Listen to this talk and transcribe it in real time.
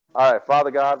All right,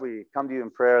 Father God, we come to you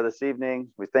in prayer this evening.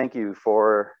 We thank you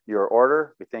for your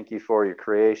order. We thank you for your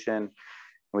creation.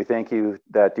 We thank you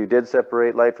that you did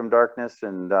separate light from darkness.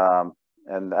 And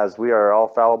as we are all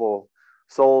fallible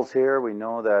souls here, we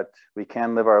know that we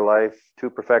can live our life to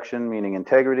perfection, meaning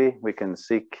integrity. We can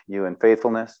seek you in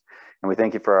faithfulness. And we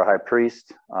thank you for our high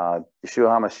priest, Yeshua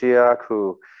HaMashiach,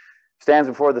 who stands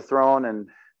before the throne and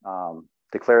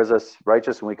declares us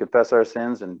righteous when we confess our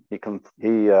sins, and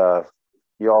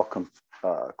he all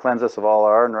cleanse us of all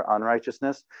our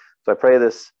unrighteousness. So I pray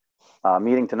this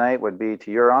meeting tonight would be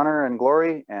to your honor and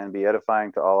glory and be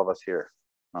edifying to all of us here.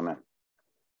 Amen.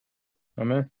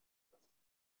 Amen.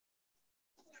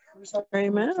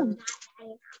 Amen.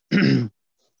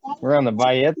 We're on the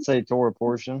Vayetze Torah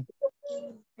portion.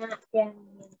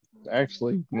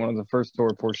 Actually, one of the first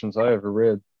Torah portions I ever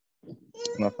read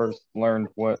when I first learned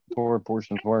what Torah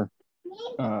portions were.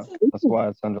 That's why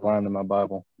it's underlined in my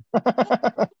Bible.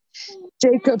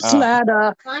 Jacob's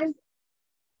ladder.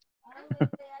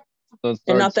 So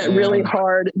and not that really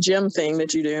hard gym thing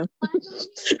that you do.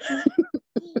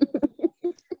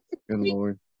 Good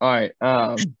Lord. All right.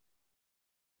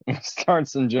 It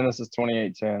starts in Genesis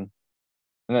 28:10.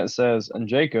 And it says, and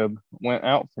Jacob went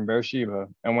out from Beersheba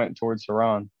and went towards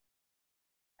Haran.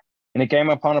 And he came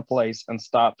upon a place and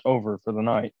stopped over for the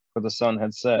night, for the sun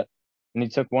had set. And he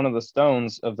took one of the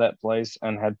stones of that place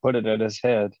and had put it at his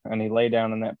head, and he lay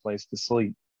down in that place to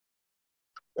sleep.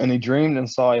 And he dreamed and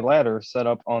saw a ladder set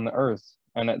up on the earth,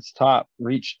 and its top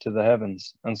reached to the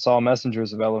heavens, and saw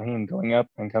messengers of Elohim going up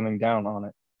and coming down on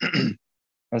it.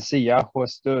 And see, Yahweh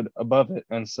stood above it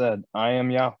and said, I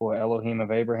am Yahweh, Elohim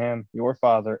of Abraham, your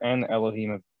father, and the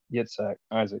Elohim of Yitzhak,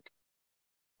 Isaac.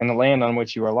 And the land on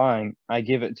which you are lying, I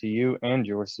give it to you and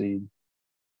your seed.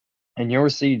 And your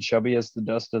seed shall be as the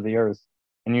dust of the earth,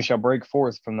 and you shall break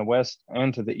forth from the west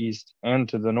and to the east, and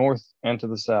to the north and to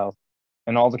the south.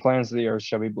 And all the clans of the earth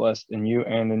shall be blessed in you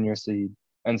and in your seed.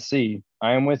 And see,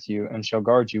 I am with you, and shall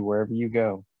guard you wherever you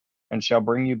go, and shall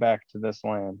bring you back to this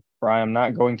land. For I am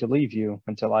not going to leave you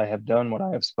until I have done what I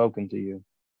have spoken to you.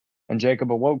 And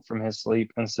Jacob awoke from his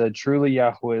sleep and said, truly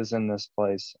Yahweh is in this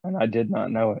place, and I did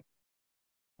not know it.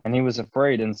 And he was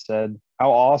afraid and said,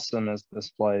 how awesome is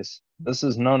this place! This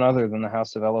is none other than the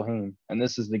house of Elohim, and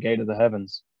this is the gate of the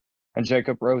heavens. And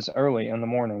Jacob rose early in the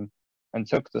morning, and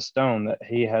took the stone that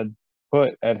he had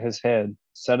put at his head,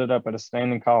 set it up at a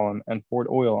standing column, and poured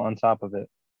oil on top of it.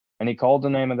 And he called the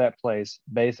name of that place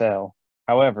Bethel.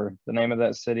 However, the name of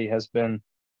that city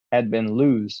had been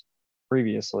Luz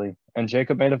previously. And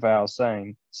Jacob made a vow,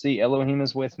 saying, see, Elohim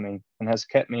is with me, and has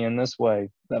kept me in this way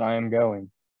that I am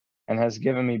going, and has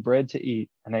given me bread to eat,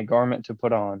 and a garment to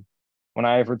put on, when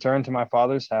I have returned to my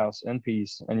father's house in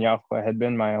peace, and Yahweh had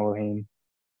been my Elohim.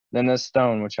 Then this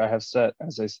stone which I have set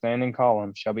as a standing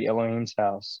column shall be Elohim's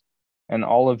house, and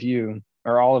all of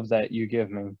that you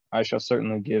give me, I shall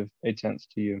certainly give a tenth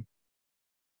to you.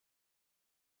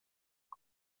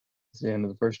 It's the end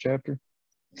of the first chapter.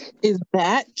 Is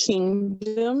that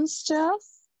kingdom stuff?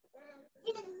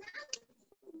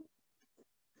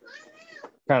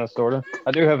 Kind of, sort of.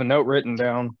 I do have a note written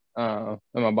down in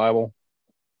my Bible,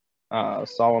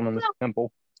 Solomon's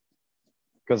temple,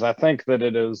 because I think that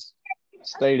it is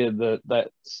stated that that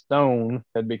stone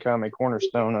had become a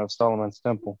cornerstone of Solomon's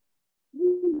temple. Now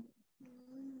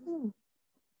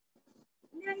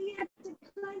you have to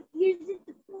use it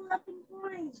to pull up and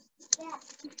climb.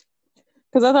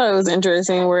 Because I thought it was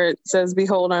interesting where it says,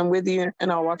 behold, I'm with you,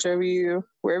 and I'll watch over you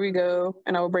wherever you go,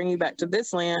 and I will bring you back to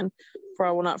this land, for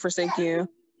I will not forsake you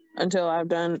until I've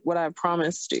done what I've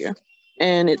promised you.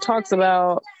 And it talks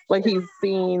about, like, he's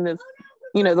seeing this,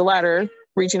 the ladder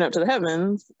reaching up to the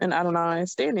heavens, and Adonai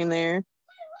standing there.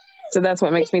 So that's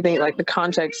what makes me think, like, the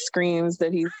context screams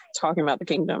that he's talking about the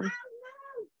kingdom.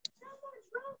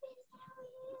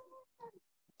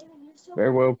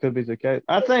 Very well could be the case.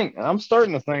 I'm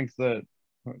starting to think that,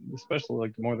 especially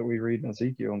like the more that we read in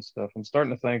Ezekiel and stuff, I'm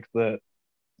starting to think that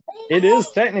it is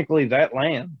technically that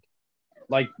land.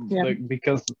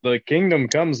 Because the kingdom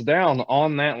comes down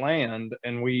on that land,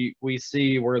 and we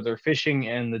see where they're fishing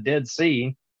in the Dead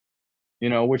Sea,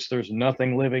 which there's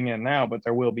nothing living in now, but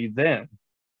there will be then.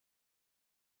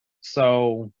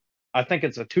 So I think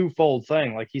it's a twofold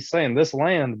thing. Like, he's saying this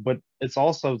land, but it's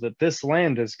also that this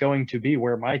land is going to be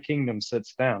where my kingdom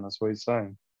sits down. That's what he's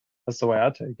saying. That's the way I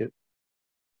take it.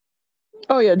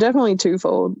 Oh, yeah, definitely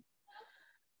twofold.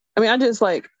 I mean, I just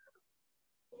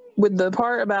with the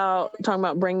part about talking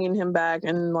about bringing him back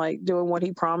and like doing what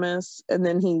he promised, and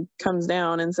then he comes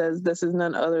down and says, this is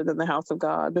none other than the house of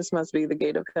God. This must be the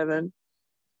gate of heaven.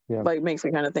 Yeah. Like, makes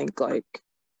me kind of think like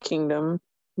kingdom,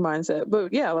 mindset.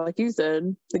 But yeah, like you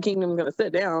said, the kingdom's gonna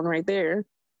sit down right there.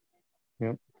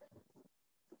 Yep.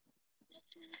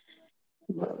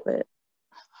 Love it.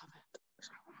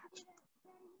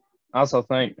 I also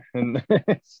think, and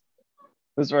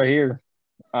this right here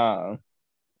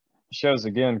shows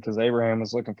again, because Abraham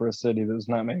was looking for a city that was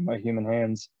not made by human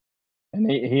hands, and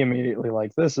he immediately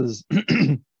like, this is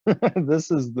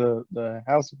this is the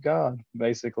house of God,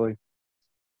 basically.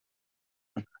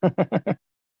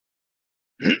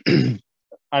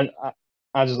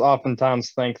 I just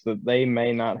oftentimes think that they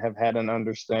may not have had an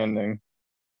understanding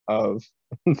of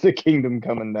the kingdom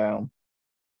coming down.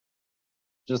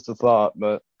 Just a thought,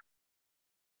 but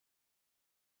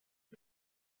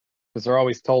because they're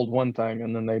always told one thing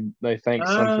and then they think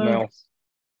something else.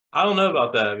 I don't know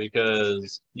about that,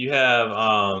 because you have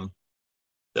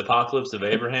the Apocalypse of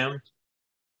Abraham.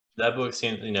 That book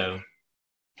seems,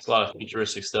 it's a lot of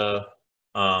futuristic stuff.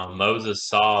 Moses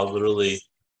saw literally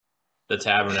the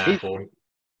tabernacle.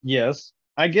 Yes,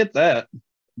 I get that.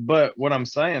 But what I'm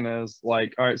saying is,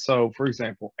 like, all right, so for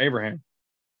example, Abraham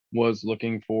was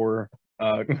looking for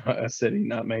a city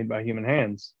not made by human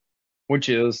hands, which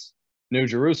is New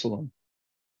Jerusalem.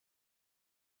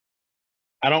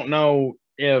 I don't know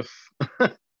if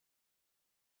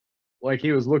like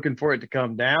he was looking for it to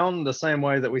come down the same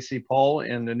way that we see Paul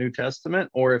in the New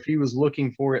Testament, or if he was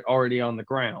looking for it already on the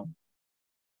ground.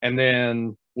 And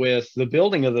then with the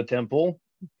building of the temple,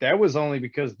 that was only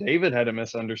because David had a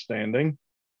misunderstanding.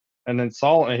 And then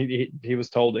he was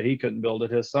told that he couldn't build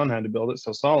it. His son had to build it.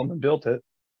 So Solomon built it.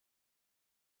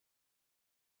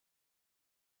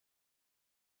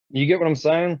 You get what I'm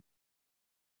saying?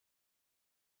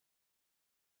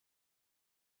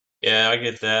 Yeah, I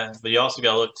get that. But you also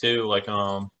got to look too, like,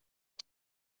 what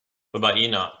about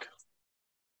Enoch?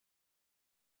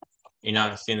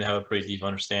 Enoch seemed to have a pretty deep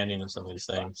understanding of some of these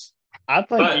things. I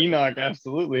think Enoch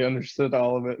absolutely understood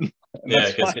all of it.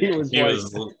 Yeah, because he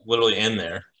was literally in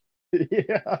there.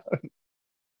 Yeah.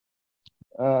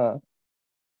 I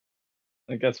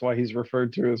think that's why he's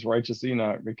referred to as righteous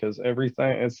Enoch, because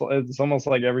everything, it's almost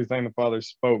like everything the Father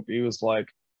spoke, he was like,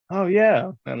 oh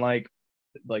yeah, and like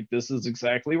this is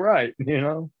exactly right,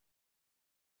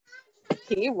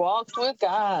 He walked with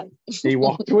God. He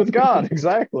walked with God,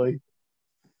 exactly.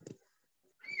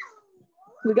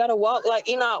 We gotta walk like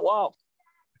Enoch walked.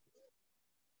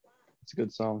 It's a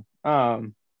good song.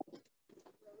 Now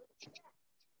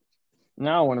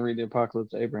I want to read the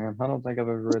Apocalypse of Abraham. I don't think I've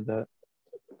ever read that.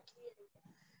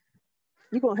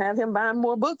 You're gonna have him buying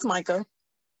more books, Micah.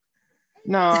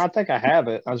 No, I think I have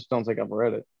it. I just don't think I've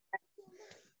read it.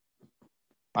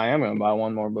 I am gonna buy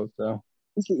one more book though.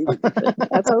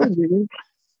 I told you.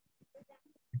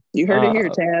 You heard it here,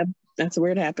 Tab. That's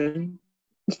where it happened.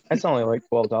 It's only like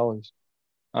 $12.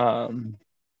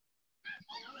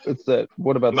 It's that.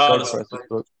 What about the Sacrifices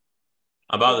book?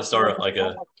 I'm about to start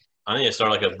I need to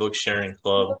start like a book sharing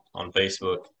club on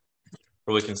Facebook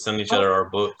where we can send each other our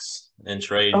books and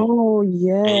trade. Oh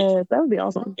yeah, that would be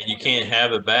awesome. And you can't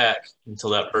have it back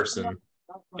until that person.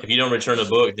 If you don't return the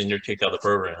book, then you're kicked out of the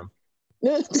program.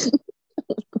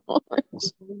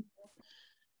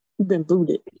 You've been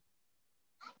booted.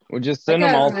 We'll just send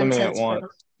them all to me at once.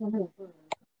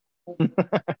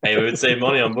 Hey, we would save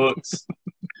money on books.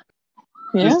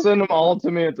 Yeah. Just send them all to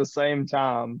me at the same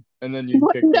time, and then you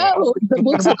kick me out. No, the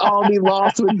books will all be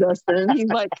lost with Dustin. He's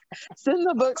like, send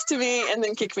the books to me and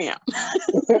then kick me out.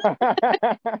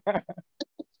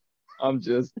 I'm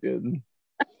just kidding.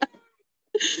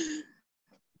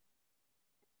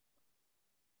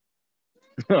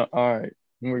 All right, are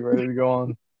we ready to go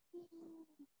on?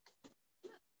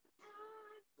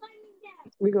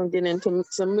 We're gonna get into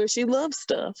some mushy love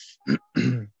stuff.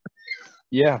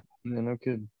 Yeah, no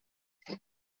kidding.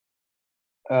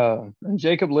 And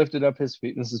Jacob lifted up his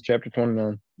feet. This is chapter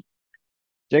 29.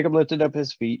 Jacob lifted up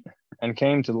his feet and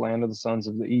came to the land of the sons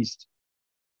of the east.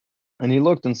 And he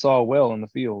looked and saw a well in the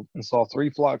field, and saw 3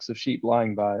 flocks of sheep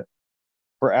lying by it.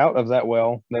 For out of that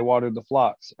well they watered the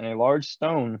flocks, and a large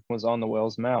stone was on the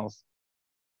well's mouth.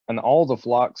 And all the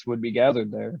flocks would be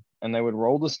gathered there, and they would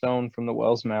roll the stone from the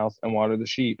well's mouth and water the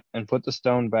sheep, and put the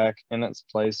stone back in its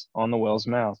place on the well's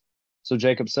mouth. So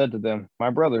Jacob said to them, my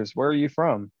brothers, where are you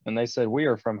from? And they said, we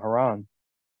are from Haran.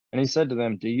 And he said to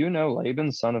them, do you know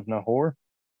Laban, son of Nahor?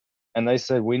 And they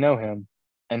said, we know him.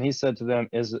 And he said to them,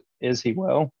 is he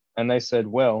well? And they said,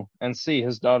 well, and see,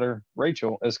 his daughter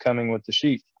Rachel is coming with the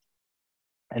sheep.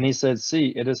 And he said, see,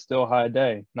 it is still high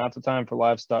day, not the time for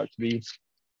livestock to be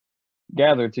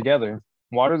gathered together.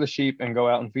 Water the sheep and go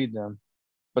out and feed them.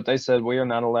 But they said, we are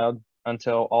not allowed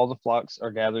until all the flocks are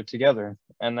gathered together,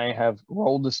 and they have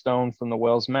rolled the stone from the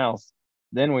well's mouth.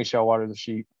 Then we shall water the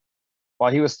sheep.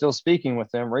 While he was still speaking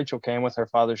with them, Rachel came with her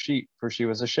father's sheep, for she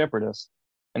was a shepherdess.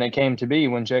 And it came to be,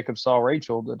 when Jacob saw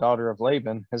Rachel, the daughter of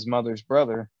Laban, his mother's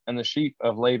brother, and the sheep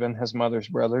of Laban, his mother's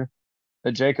brother,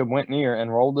 that Jacob went near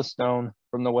and rolled the stone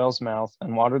from the well's mouth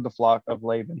and watered the flock of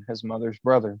Laban, his mother's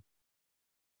brother.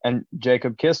 And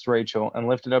Jacob kissed Rachel and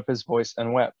lifted up his voice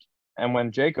and wept. And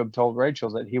when Jacob told Rachel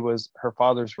that he was her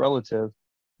father's relative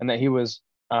and that he was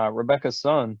Rebekah's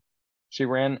son, she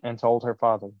ran and told her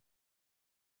father.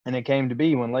 And it came to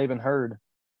be, when Laban heard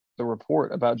the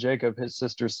report about Jacob, his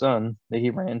sister's son, that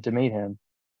he ran to meet him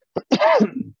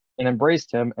and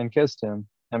embraced him and kissed him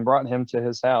and brought him to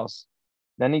his house.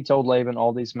 Then he told Laban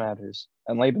all these matters.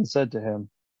 And Laban said to him,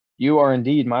 "You are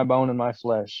indeed my bone and my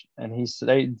flesh." And he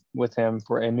stayed with him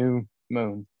for a new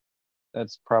moon.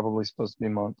 That's probably supposed to be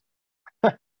month.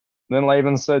 Then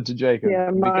Laban said to Jacob, Yeah,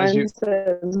 because mine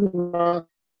says month.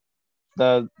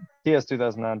 the TS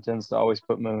 2009 tends to always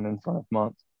put moon in front of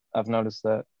month. I've noticed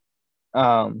that.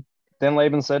 Then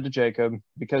Laban said to Jacob,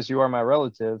 "Because you are my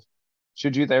relative,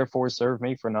 should you therefore serve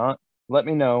me for naught? Let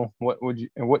me know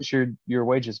what should your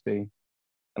wages be?"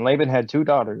 And Laban had 2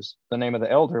 daughters. The name of the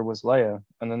elder was Leah,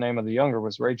 and the name of the younger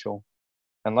was Rachel.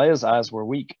 And Leah's eyes were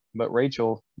weak, but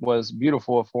Rachel was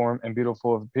beautiful of form and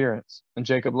beautiful of appearance. And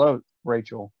Jacob loved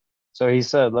Rachel. So he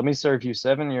said, "Let me serve you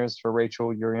 7 years for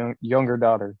Rachel, your younger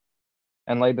daughter."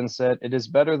 And Laban said, "It is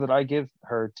better that I give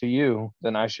her to you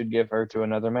than I should give her to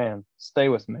another man. Stay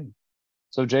with me."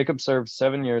 So Jacob served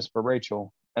 7 years for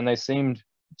Rachel, and they seemed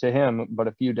to him but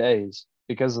a few days,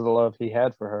 because of the love he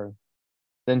had for her.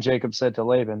 Then Jacob said to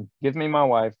Laban, "Give me my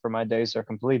wife, for my days are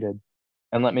completed,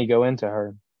 and let me go into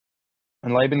her."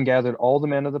 And Laban gathered all the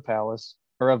men of the palace,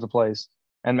 or of the place,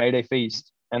 and made a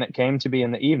feast. And it came to be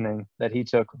in the evening that he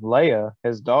took Leah,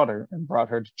 his daughter, and brought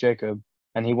her to Jacob,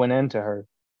 and he went in to her.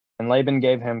 And Laban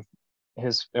gave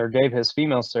his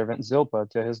female servant Zilpah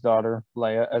to his daughter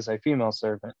Leah as a female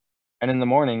servant. And in the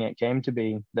morning it came to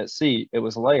be that, see, it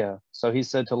was Leah. So he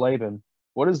said to Laban,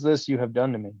 "What is this you have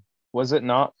done to me? Was it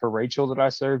not for Rachel that I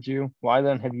served you? Why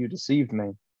then have you deceived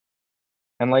me?"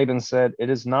 And Laban said,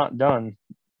 "It is not done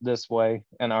this way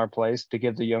in our place, to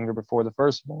give the younger before the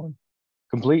firstborn.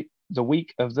 Complete the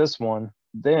week of this one,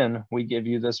 then we give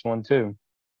you this one too,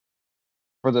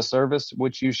 for the service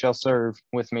which you shall serve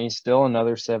with me still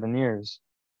another 7 years."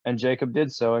 And Jacob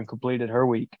did so and completed her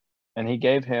week. And he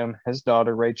gave him his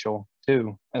daughter Rachel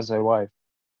too as a wife.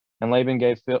 And Laban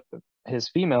gave his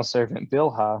female servant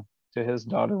Bilhah to his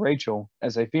daughter Rachel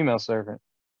as a female servant.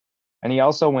 And he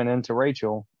also went in to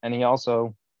Rachel, and he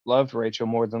also loved Rachel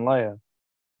more than Leah.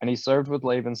 And he served with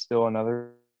Laban still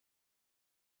another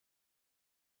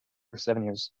 7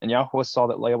 years. And Yahweh saw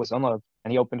that Leah was unloved,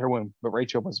 and he opened her womb, but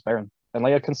Rachel was barren. And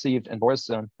Leah conceived and bore a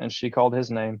son, and she called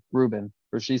his name Reuben,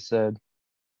 for she said,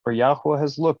 "For Yahweh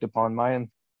has looked upon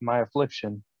my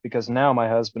affliction, because now my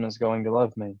husband is going to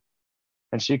love me."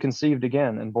 And she conceived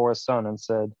again and bore a son, and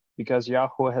said, "Because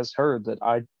Yahweh has heard that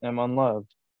I am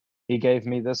unloved, he gave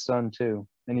me this son too."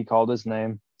 And he called his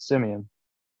name Simeon.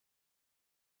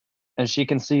 And she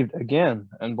conceived again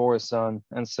and bore a son,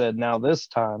 and said, "Now this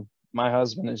time my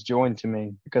husband is joined to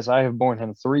me, because I have borne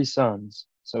him 3 sons."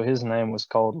 So his name was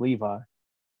called Levi.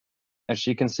 And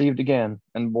she conceived again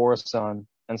and bore a son,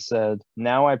 and said,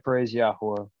 "Now I praise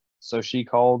Yahweh." So she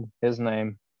called his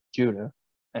name Judah,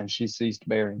 and she ceased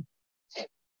bearing.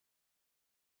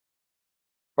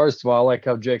 First of all, I like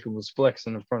how Jacob was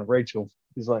flexing in front of Rachel.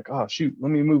 He's like, "Oh, shoot, let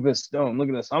me move this stone. Look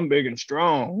at this. I'm big and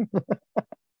strong."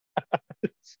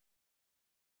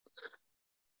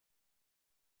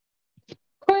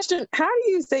 Question: how do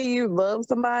you say you love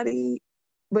somebody,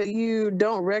 but you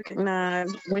don't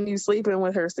recognize when you sleeping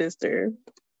with her sister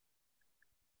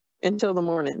until the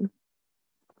morning?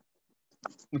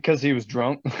 Because he was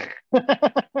drunk.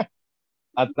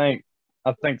 I think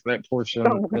that portion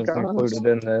Oh my is gosh. included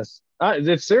in this.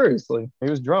 Seriously, he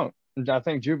was drunk. I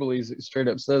think Jubilees straight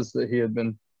up says that he had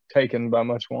been taken by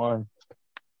much wine.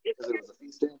 Because it was a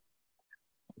feast day.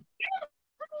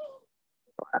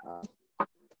 Wow.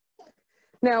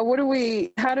 Now, how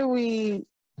do we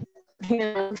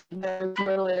handle the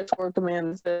literally fourth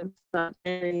command that says not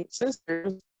marry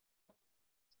sisters?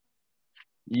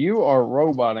 You are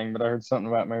roboting, but I heard something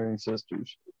about marrying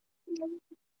sisters.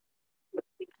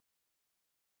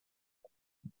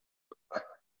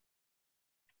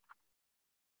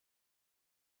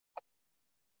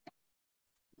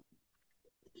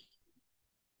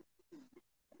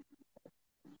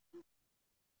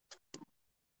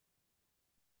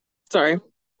 Sorry.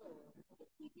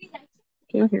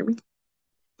 Can you hear me?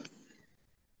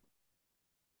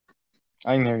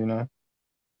 I can hear you now.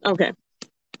 Okay.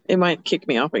 It might kick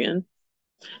me off again.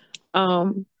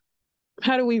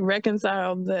 how do we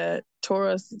reconcile that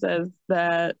Torah says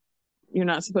that you're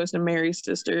not supposed to marry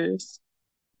sisters?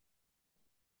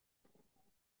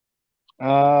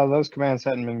 Those commands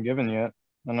hadn't been given yet.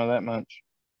 I know that much.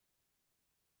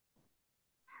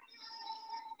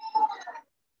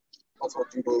 That's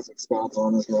what Jubilees expounds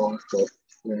on as well. But,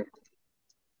 yeah.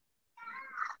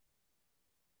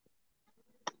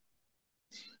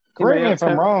 Correct me if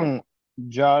I'm wrong,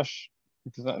 Josh,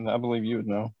 because I believe you would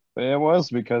know. But it was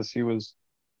because he was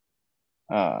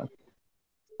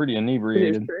pretty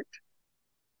inebriated,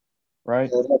 right?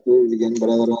 I'd have to read it again, but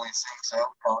I would only assume so.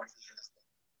 Probably.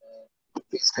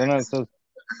 Then it says,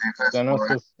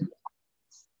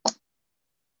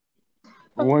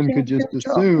 one could just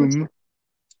assume,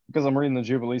 because I'm reading the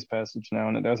Jubilees passage now,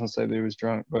 and it doesn't say that he was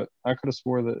drunk, but I could have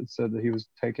swore that it said that he was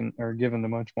taken or given too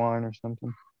much wine or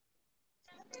something.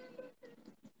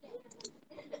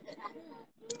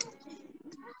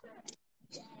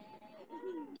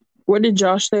 What did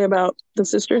Josh say about the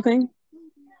sister thing?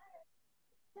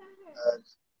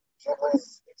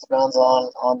 Jubilees expounds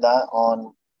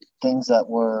on things that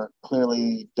were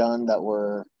clearly done that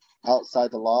were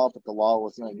outside the law, but the law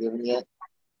was not given yet.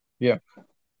 Yeah.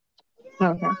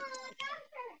 Okay.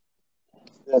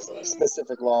 There's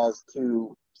specific laws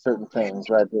to certain things,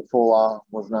 right? The full law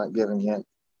was not given yet.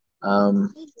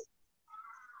 And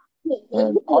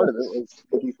part of it is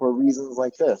could be for reasons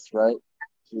like this, right?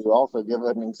 To also give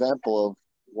an example of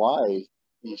why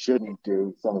you shouldn't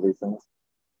do some of these things.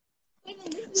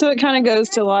 So it kind of goes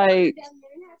to like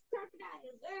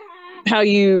how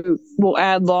you will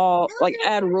add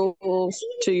rules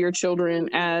to your children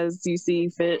as you see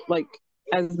fit, like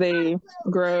as they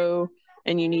grow,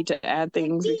 and you need to add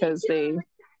things because they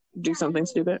do something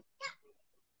stupid.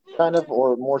 Kind of,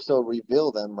 or more so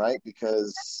reveal them, right?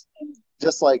 Because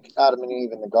just like Adam and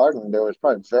Eve in the garden, there was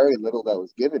probably very little that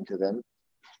was given to them.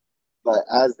 But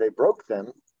as they broke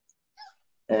them,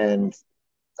 and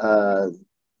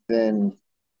then,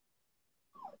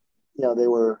 they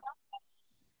were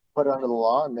put under the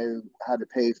law and they had to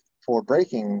pay for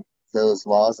breaking those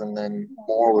laws, and then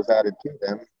more was added to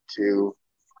them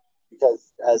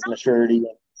because as maturity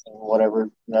and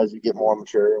whatever, as you get more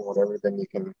mature and whatever, then you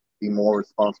can be more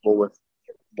responsible with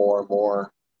more and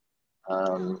more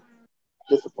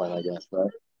discipline, I guess,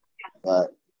 right?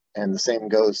 And the same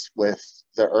goes with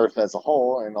the earth as a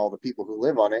whole and all the people who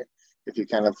live on it. If you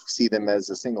kind of see them as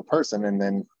a single person, and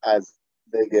then as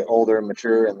they get older and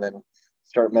mature and then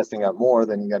start messing up more,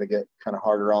 then you got to get kind of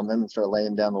harder on them and start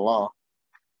laying down the law.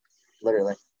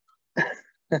 Literally.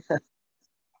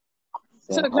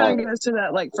 So it kind of goes to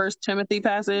that like First Timothy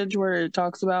passage where it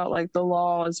talks about like the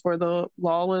law is for the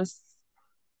lawless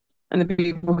and the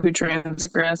people who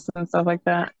transgress and stuff like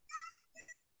that.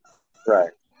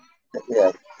 Right.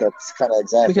 Yeah, that's kind of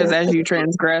exactly. Because as you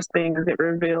transgress, things get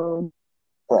revealed.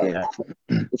 Right. Yeah.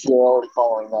 If you're already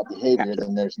following that behavior,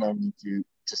 then there's no need to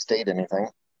state anything.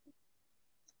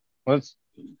 Right.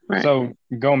 So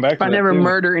going back to if I never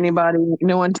murder anybody,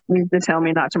 no one needs to tell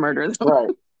me not to murder them. Right.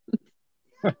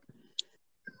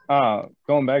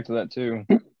 Going back to that too,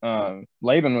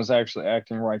 Laban was actually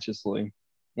acting righteously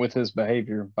with his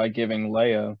behavior by giving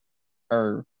Leah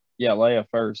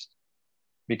first,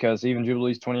 because even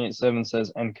Jubilees 28:7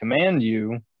 says, "And command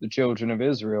you, the children of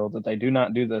Israel, that they do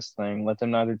not do this thing. Let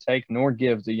them neither take nor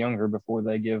give the younger before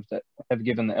they have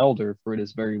given the elder, for it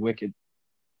is very wicked."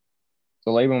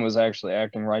 So Laban was actually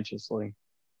acting righteously.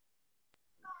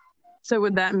 So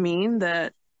would that mean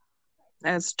that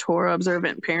as Torah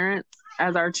observant parents,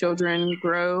 as our children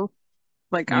grow,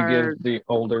 like you give the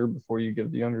older before you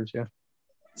give the younger, yeah.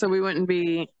 So we wouldn't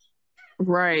be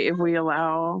right if we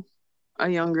allow a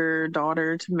younger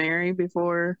daughter to marry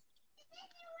before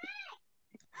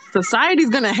society's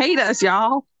gonna hate us,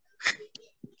 y'all.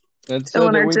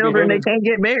 Telling our children they can't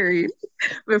get married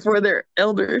before they're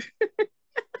elder.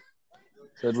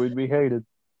 Said we'd be hated.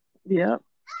 Yep.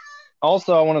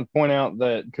 Also, I want to point out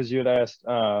that because you had asked,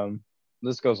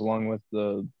 this goes along with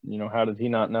the, how did he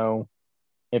not know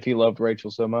if he loved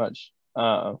Rachel so much?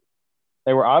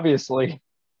 They were obviously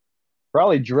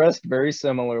probably dressed very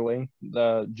similarly.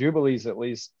 The Jubilees at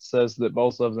least says that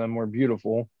both of them were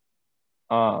beautiful.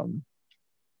 So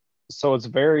it's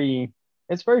very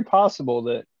possible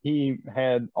that he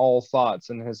had all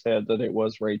thoughts in his head that it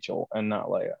was Rachel and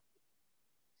not Leah.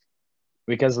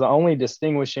 Because the only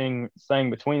distinguishing thing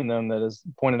between them that is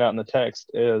pointed out in the text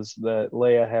is that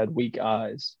Leah had weak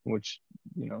eyes, which,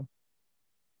 you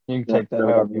can take that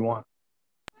however you want.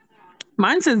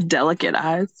 Mine says delicate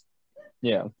eyes.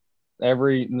 Yeah. A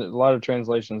lot of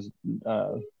translations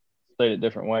state it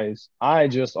different ways. I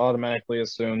just automatically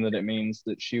assume that it means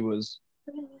that she was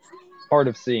hard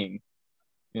of seeing.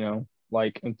 You know,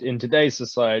 like in today's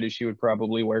society, she would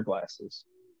probably wear glasses.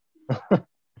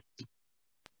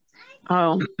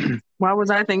 Oh, why was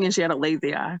I thinking she had a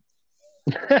lazy eye?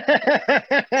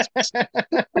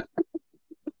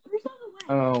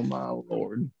 Oh my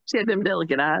Lord. She had them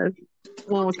delicate eyes.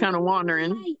 One was kind of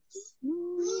wandering.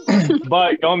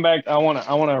 But going back, I want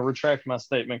to retract my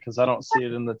statement because I don't see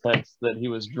it in the text that he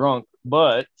was drunk.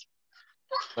 But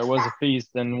there was a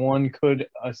feast, and one could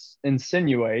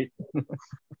insinuate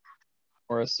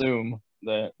or assume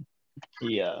that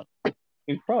he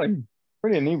was probably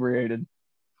pretty inebriated.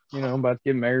 You know, about to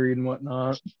get married and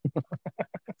whatnot.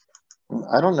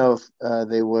 I don't know if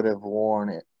they would have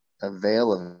worn a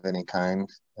veil of any kind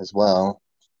as well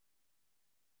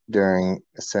during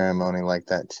a ceremony like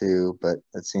that too, but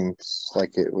it seems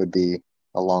like it would be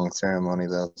a long ceremony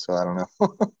though, so I don't know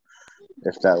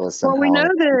if that was Well, we somehow know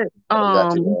that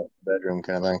got to the bedroom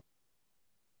kind of thing.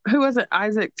 who was it?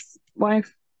 Isaac's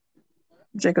wife,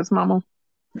 Jacob's mama.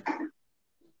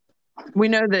 We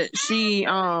know that she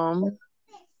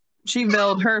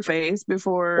veiled her face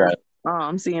before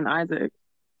seeing Isaac.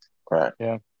 Right.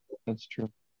 Yeah, that's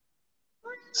true.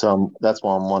 So that's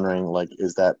why I'm wondering, like,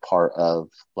 is that part of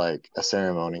like a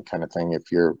ceremony kind of thing?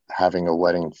 If you're having a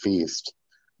wedding feast,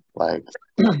 like,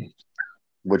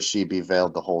 would she be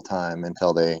veiled the whole time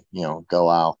until they, you know, go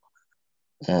out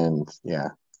and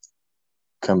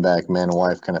come back man and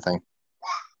wife kind of thing?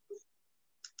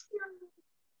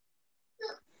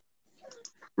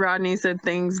 Rodney said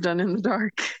things done in the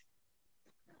dark.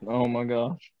 Oh my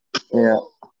gosh. Yeah,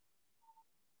 I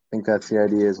think that's the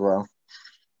idea as well.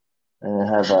 And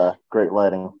have great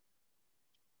lighting.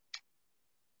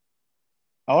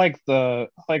 I like the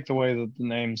way that the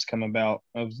names come about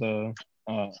of the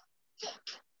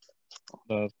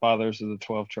fathers of the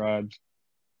 12 tribes.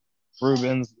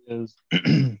 Reuben's is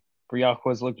for Yahweh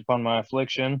has looked upon my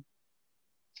affliction.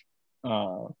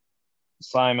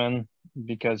 Simon,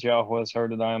 because Yahweh has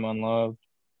heard that I am unloved.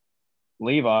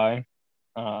 Levi,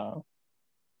 what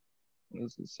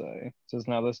does it say? It says,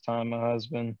 now this time my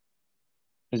husband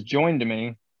is joined to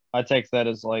me. I take that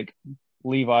as like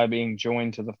Levi being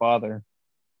joined to the father.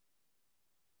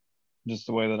 Just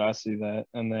the way that I see that.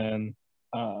 And then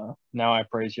now I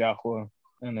praise Yahweh,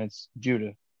 and it's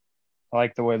Judah. I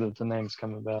like the way that the names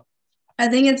come about. I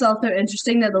think it's also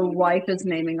interesting that the wife is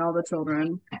naming all the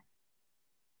children.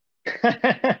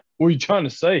 What are you trying to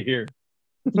say here?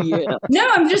 Yeah. No,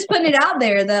 I'm just putting it out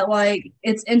there that like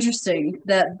it's interesting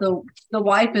that the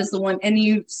wife is the one, and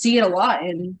you see it a lot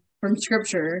from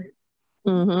scripture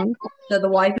Mm-hmm. that the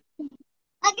wife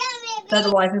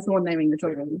is the one naming the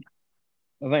children.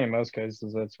 I think in most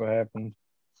cases that's what happened.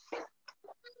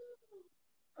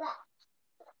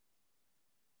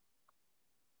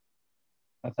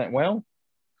 I think, well,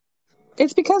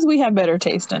 It's because we have better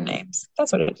taste in names.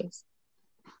 That's what it is.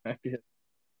 Yeah,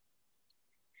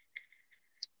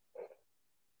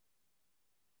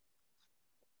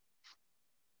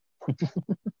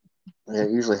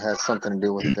 it usually has something to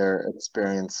do with their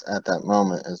experience at that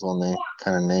moment is when they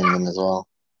kind of name them as well,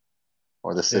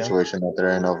 or the situation that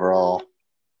they're in overall.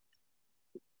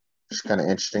 It's kind of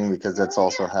interesting because that's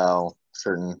also how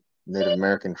certain Native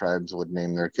American tribes would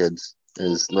name their kids,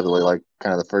 is literally like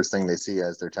kind of the first thing they see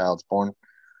as their child's born.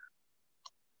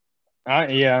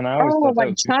 And I always thought that like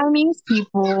was Chinese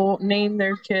people name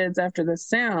their kids after the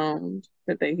sound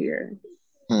that they hear.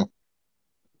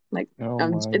 Like,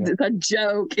 it's a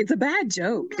joke. It's a bad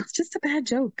joke. It's just a bad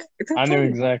joke. It's okay. I knew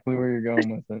exactly where you're going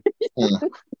with it.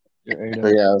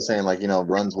 But yeah, I was saying, like, you know,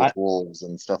 runs with wolves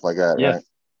and stuff like that, yes. right?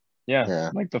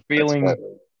 Yeah. Like the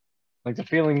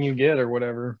feeling you get or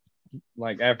whatever,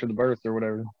 like after the birth or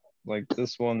whatever. Like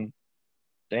this one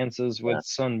dances with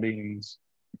sunbeams.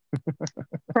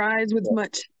 Cries with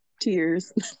much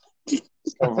tears. Some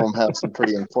of them have some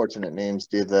pretty unfortunate names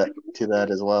to that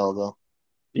as well, though.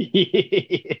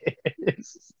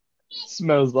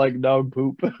 Smells like dog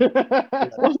poop.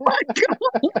 Oh my god!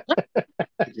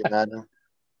 Could you imagine?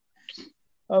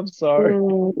 I'm sorry.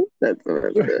 That's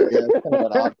it's kind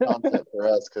of an odd concept for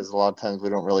us because a lot of times we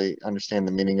don't really understand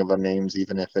the meaning of our names,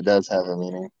 even if it does have a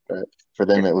meaning. But for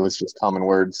them, it was just common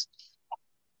words.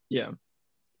 Yeah.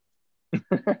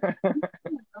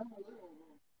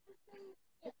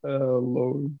 Oh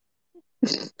Lord.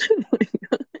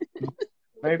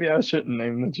 Maybe I shouldn't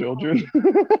name the children.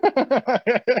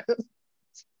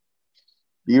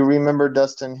 Do you remember,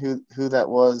 Dustin, who that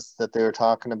was that they were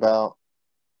talking about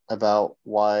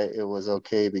why it was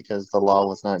okay because the law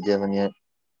was not given yet?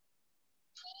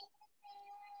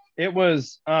 It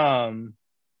was it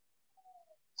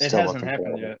hasn't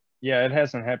happened yet. Yeah, it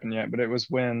hasn't happened yet, but it was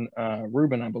when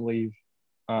Reuben, I believe,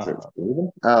 Is it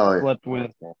Reuben? Oh, slept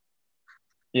with.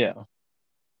 Yeah.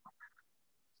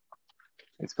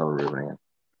 It's probably Reuben again.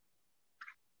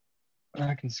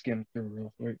 I can skim through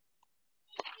real quick.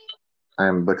 I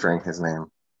am butchering his name.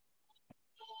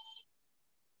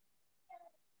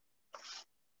 How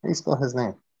do you spell his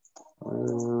name?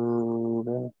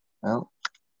 Reuben? No.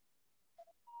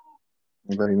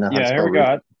 Anybody know how to Yeah, spell here we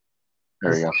Reuben? go.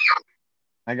 There we go.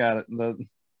 I got it.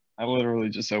 I literally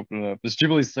just opened it up. It's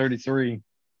Jubilees 33,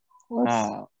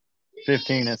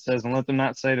 15. It says, "And let them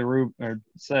not say to Reuben, or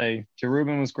say to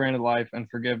Reuben was granted life and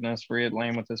forgiveness, for he had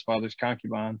lain with his father's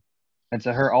concubine, and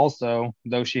to her also,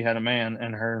 though she had a man,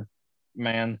 and her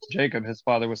man Jacob, his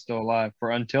father, was still alive.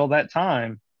 For until that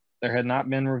time, there had not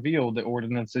been revealed the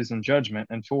ordinances and judgment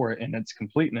and Torah in its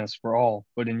completeness for all.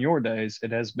 But in your days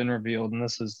it has been revealed," and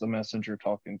this is the messenger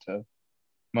talking to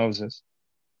Moses,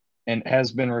 "and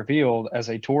has been revealed as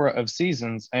a Torah of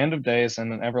seasons and of days,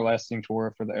 and an everlasting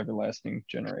Torah for the everlasting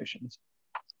generations."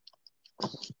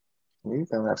 You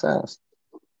found that fast.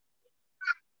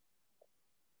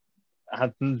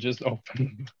 I just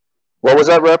opened. What was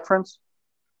that reference?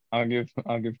 I'll give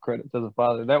credit to the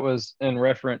Father. That was in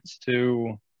reference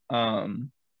to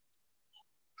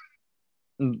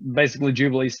basically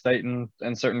Jubilees stating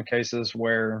in certain cases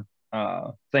where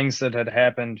things that had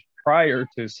happened prior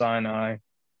to Sinai,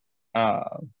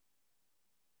 why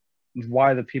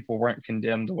the people weren't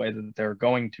condemned the way that they're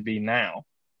going to be now,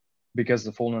 because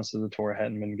the fullness of the Torah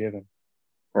hadn't been given.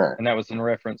 Right. And that was in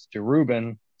reference to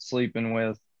Reuben sleeping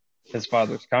with his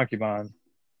father's concubine.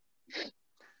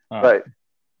 Right.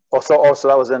 Also,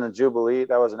 that was in a Jubilee.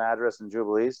 That was an address in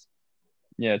Jubilees.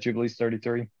 Yeah, Jubilees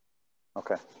 33.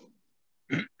 Okay.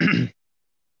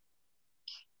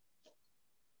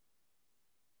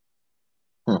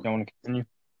 Don't want to continue?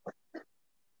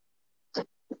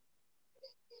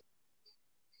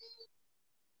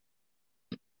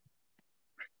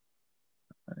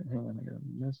 All right, hang on, I got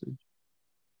a message.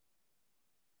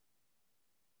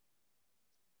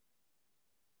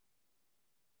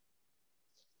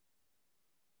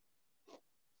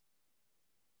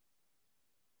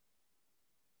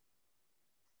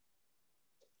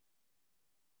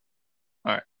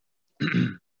 All right.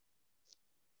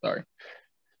 Sorry.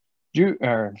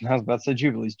 I was about to say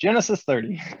Jubilees. Genesis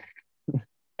 30.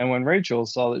 And when Rachel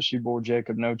saw that she bore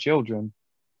Jacob no children,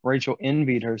 Rachel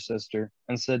envied her sister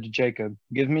and said to Jacob,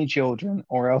 "Give me children,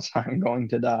 or else I am going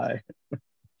to die."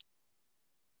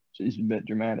 She's a bit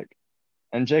dramatic.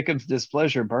 And Jacob's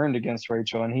displeasure burned against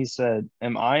Rachel, and he said,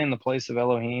 "Am I in the place of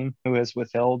Elohim, who has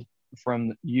withheld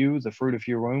from you the fruit of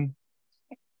your womb?"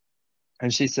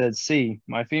 And she said, "See,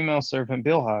 my female servant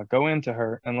Bilhah, go in to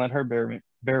her, and let her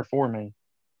bear for me,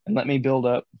 and let me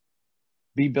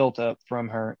be built up from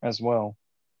her as well."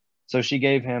 So she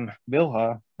gave him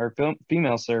Bilhah, her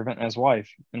female servant, as wife,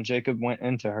 and Jacob went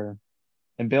into her.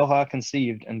 And Bilhah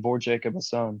conceived and bore Jacob a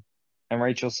son. And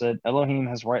Rachel said, "Elohim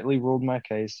has rightly ruled my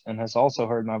case, and has also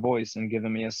heard my voice and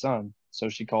given me a son." So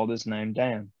she called his name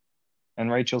Dan. And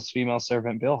Rachel's female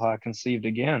servant Bilhah conceived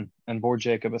again and bore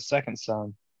Jacob a second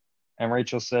son. And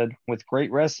Rachel said, "With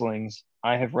great wrestlings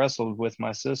I have wrestled with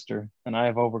my sister, and I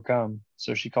have overcome."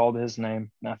 So she called his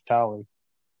name Naphtali.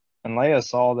 And Leah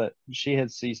saw that she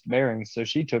had ceased bearing, so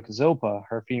she took Zilpah,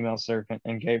 her female servant,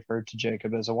 and gave her to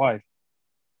Jacob as a wife.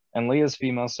 And Leah's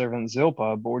female servant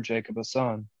Zilpah bore Jacob a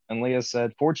son. And Leah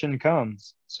said, "Fortune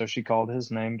comes." So she called his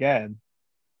name Gad.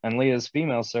 And Leah's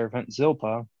female servant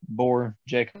Zilpah bore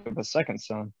Jacob a second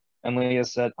son. And Leah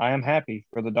said, "I am happy,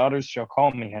 for the daughters shall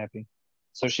call me happy."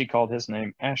 So she called his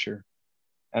name Asher.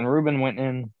 And Reuben went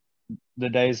in the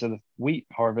days of the wheat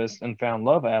harvest and found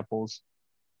love apples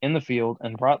in the field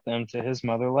and brought them to his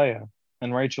mother Leah.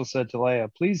 And Rachel said to Leah,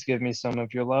 "Please give me some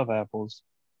of your love apples."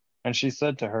 And she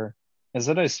said to her, "Is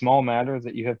it a small matter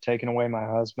that you have taken away my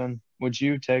husband? Would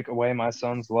you take away my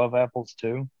son's love apples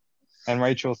too?" And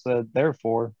Rachel said,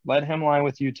 "Therefore, let him lie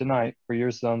with you tonight for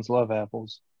your son's love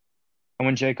apples." And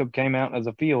when Jacob came out of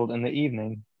the field in the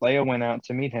evening, Leah went out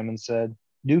to meet him and said,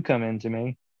 "Do come in to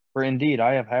me, for indeed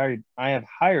I have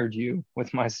hired you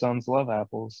with my son's love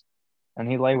apples." And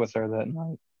he lay with her that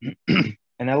night.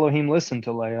 And Elohim listened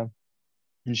to Leah,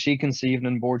 and she conceived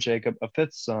and bore Jacob a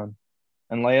fifth son.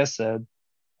 And Leah said,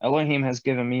 "Elohim has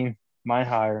given me my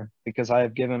hire, because I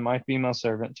have given my female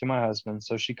servant to my husband."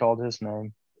 So she called his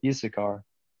name Issachar.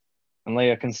 And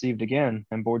Leah conceived again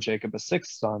and bore Jacob a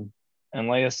sixth son. And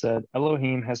Leah said,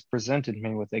 "Elohim has presented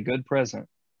me with a good present.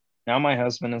 Now my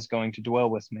husband is going to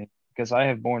dwell with me, because I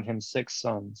have borne him 6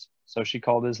 sons." So she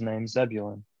called his name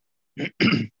Zebulun.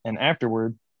 And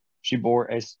afterward she bore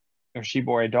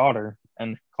a daughter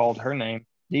and called her name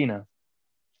Dinah.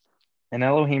 And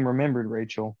Elohim remembered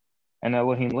Rachel, And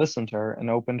Elohim listened to her and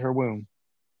opened her womb.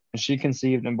 And she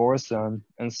conceived and bore a son,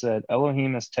 and said,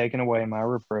 Elohim has taken away my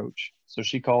reproach. So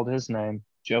she called his name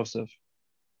Joseph,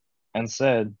 and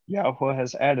said, Yahweh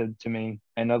has added to me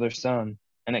another son.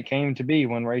 And it came to be,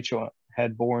 when Rachel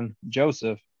had borne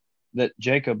Joseph, that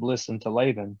Jacob listened to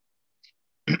Laban,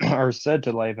 or said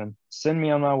to Laban, Send me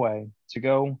on my way, to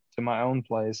go to my own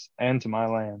place and to my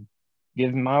land.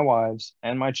 Give me my wives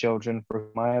and my children, for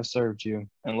whom I have served you,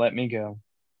 and let me go.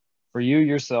 For you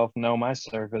yourself know my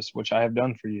service, which I have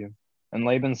done for you. And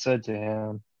Laban said to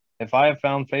him, If I have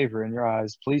found favor in your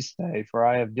eyes, please stay, for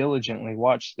I have diligently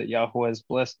watched that Yahweh has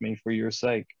blessed me for your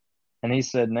sake. And he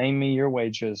said, Name me your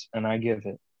wages, and I give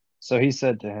it. So he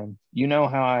said to him, You know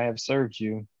how I have served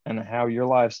you, and how your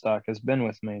livestock has been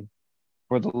with me.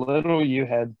 For the little you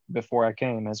had before I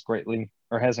came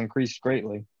has increased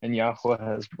greatly, and Yahweh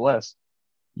has blessed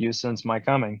you since my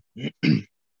coming.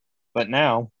 But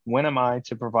now, when am I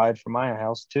to provide for my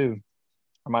house too,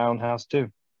 for my own house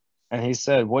too? And he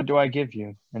said, What do I give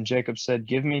you? And Jacob said,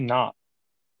 Give me not.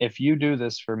 If you do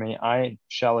this for me, I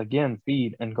shall again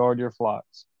feed and guard your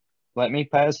flocks. Let me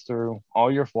pass through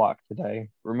all your flock today,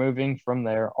 removing from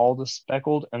there all the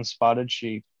speckled and spotted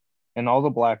sheep, and all the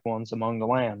black ones among the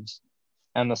lambs,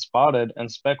 and the spotted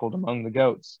and speckled among the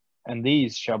goats. And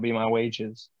these shall be my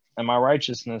wages, and my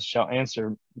righteousness shall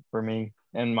answer for me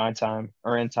in my time,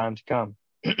 or in time to come.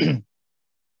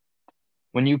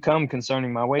 When you come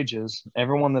concerning my wages,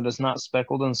 everyone that is not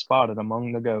speckled and spotted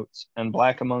among the goats, and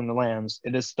black among the lambs,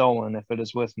 it is stolen if it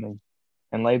is with me.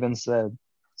 And Laban said,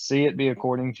 See it be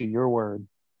according to your word.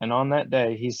 And on that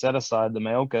day he set aside the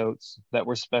male goats that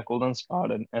were speckled and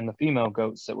spotted, and the female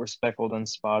goats that were speckled and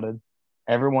spotted,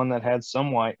 every one that had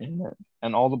some white in it,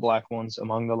 and all the black ones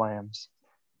among the lambs,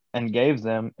 and gave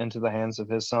them into the hands of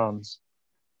his sons.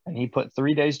 And he put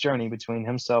 3 days' journey between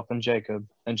himself and Jacob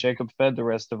fed the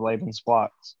rest of Laban's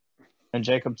flocks. And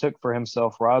Jacob took for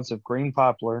himself rods of green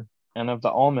poplar, and of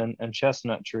the almond and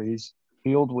chestnut trees,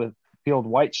 peeled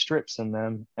white strips in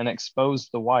them, and exposed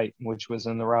the white which was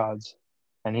in the rods.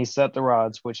 And he set the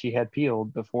rods which he had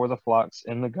peeled before the flocks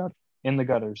in the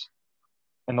gutters,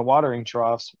 and the watering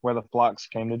troughs where the flocks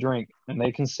came to drink, and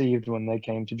they conceived when they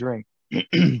came to drink.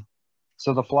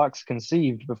 So the flocks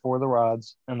conceived before the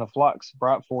rods, and the flocks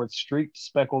brought forth streaked,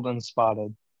 speckled, and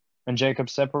spotted. And Jacob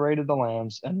separated the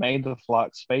lambs, and made the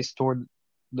flocks face toward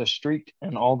the streaked,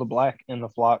 and all the black in the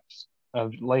flocks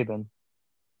of Laban.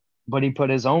 But he put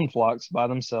his own flocks by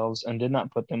themselves, and did not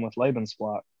put them with Laban's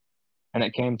flock. And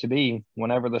it came to be,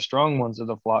 whenever the strong ones of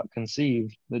the flock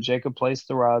conceived, that Jacob placed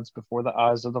the rods before the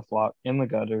eyes of the flock in the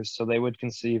gutters, so they would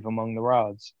conceive among the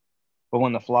rods. But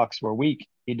when the flocks were weak,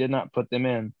 he did not put them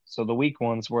in. So the weak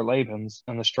ones were Laban's,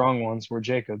 and the strong ones were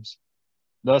Jacob's.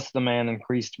 Thus the man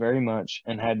increased very much,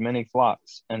 and had many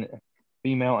flocks, and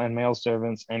female and male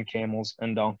servants, and camels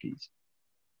and donkeys.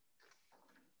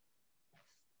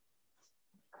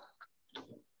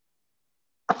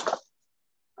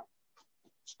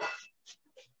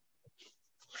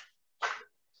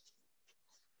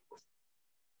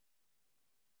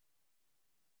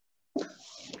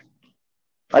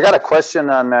 I got a question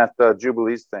on that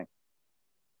Jubilees thing.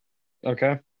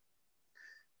 Okay.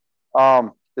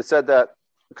 It said that,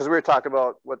 because we were talking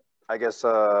about what I guess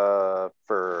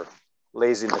for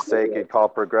laziness sake you'd call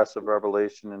progressive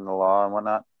revelation in the law and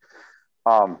whatnot.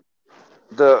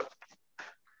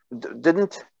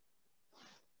 Didn't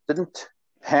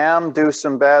Ham do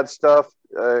some bad stuff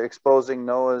exposing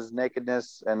Noah's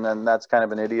nakedness, and then that's kind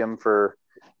of an idiom for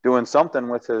doing something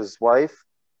with his wife,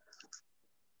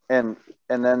 and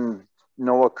then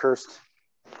Noah cursed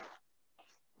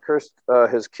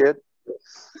his kid.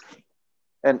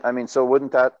 And I mean, so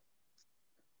wouldn't that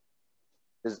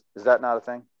is that not a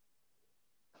thing?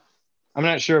 I'm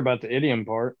not sure about the idiom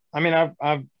part. I mean,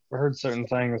 I've heard certain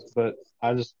things, but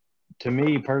to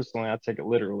me personally, I take it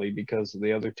literally because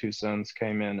the other two sons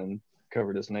came in and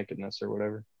covered his nakedness or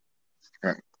whatever.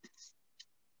 Right.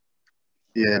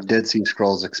 Yeah, Dead Sea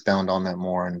Scrolls expound on that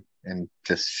more and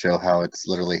just show how it's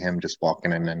literally him just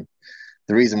walking in. And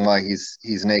the reason why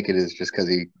he's naked is just because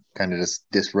he kind of just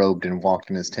disrobed and walked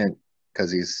in his tent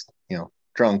because he's,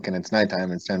 drunk and it's nighttime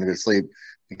and it's time to go to sleep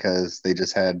because they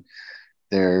just had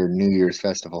their New Year's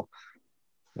festival.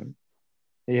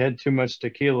 He had too much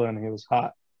tequila and he was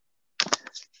hot.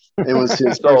 It was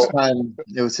his first time.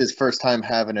 It was his first time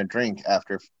having a drink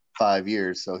after 5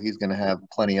 years, so he's going to have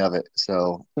plenty of it.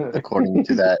 So, according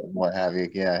to that, and what have you,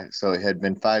 yeah. So it had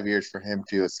been 5 years for him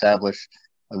to establish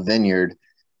a vineyard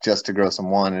just to grow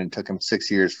some wine, and it took him 6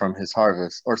 years from his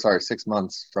harvest, 6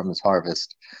 months from his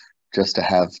harvest, just to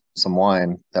have some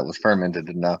wine that was fermented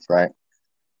enough, right?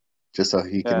 just so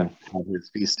he can have his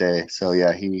feast day. So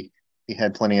yeah, he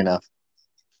had plenty enough.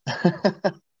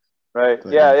 Right.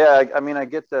 But, Yeah. I mean, I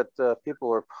get that people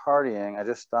were partying. I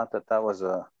just thought that was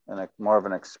more of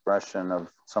an expression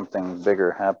of something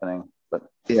bigger happening. But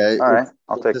yeah, all right,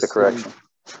 I'll take the correction.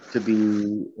 To be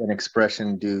an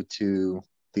expression due to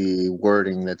the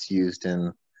wording that's used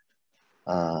in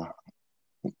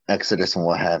Exodus and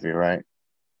what have you, right?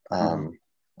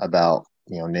 About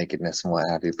nakedness and what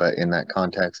have you. But in that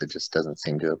context, it just doesn't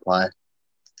seem to apply.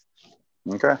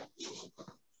 Okay.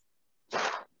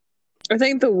 I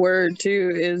think the word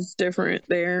too is different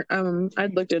there.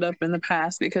 I'd looked it up in the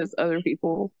past because other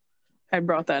people had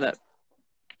brought that up,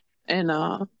 and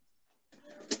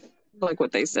like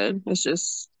what they said, it's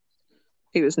just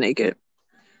he was naked.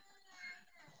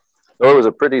 So it was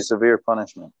a pretty severe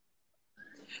punishment.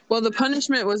 Well, the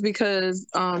punishment was because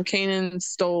Canaan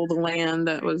stole the land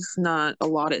that was not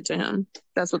allotted to him.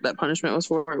 That's what that punishment was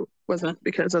for. It wasn't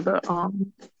because of the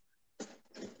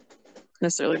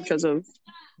necessarily because of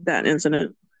that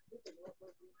incident.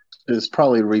 It was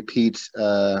probably repeat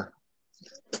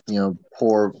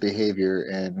poor behavior,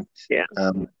 and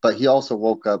but he also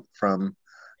woke up from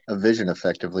a vision,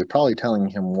 effectively probably telling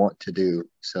him what to do.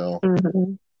 So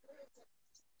look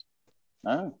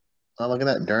at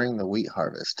that, during the wheat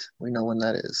harvest. We know when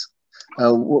that is.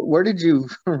 Where did you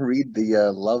read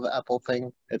the love apple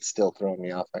thing? It's still throwing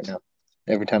me off right now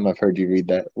every time I've heard you read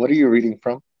that. What are you reading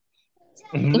from?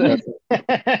 It's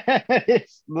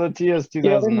the TS 2009.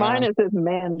 Yeah, mine it says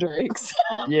mandrakes.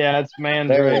 Yeah, it's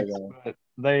mandrakes, but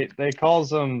they calls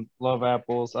them love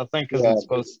apples. I think because it's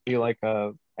supposed to be like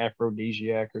a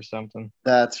aphrodisiac or something.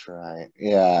 That's right.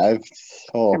 Yeah,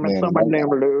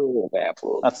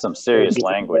 that's some serious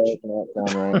language.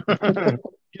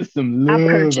 Get some love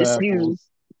purchased apples. you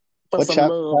for some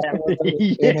love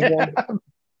apples.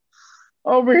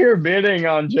 Over here bidding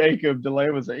on Jacob. Delay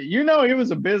was he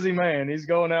was a busy man. He's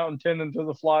going out and tending to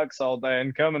the flocks all day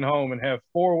and coming home and have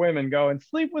 4 women going,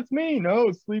 sleep with me.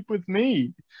 No, sleep with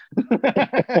me.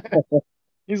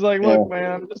 He's like, look,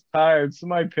 man, I'm just tired.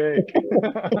 Somebody pick.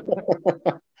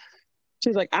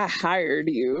 She's like, I hired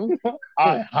you.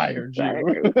 I hired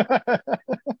you.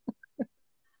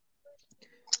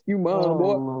 You mom,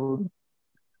 boy.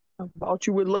 I bought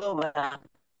you with love.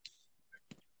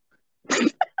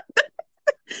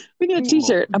 We need a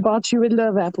t-shirt. I bought you with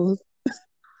love apples.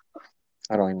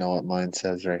 I don't even know what mine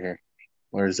says right here.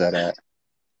 Where's that at?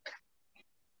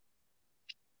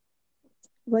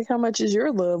 Like, how much is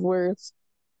your love worth?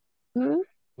 A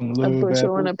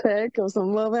bushel and a peck of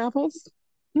some love apples?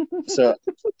 So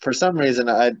for some reason,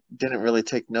 I didn't really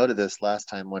take note of this last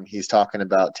time when he's talking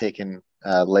about taking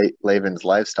Laban's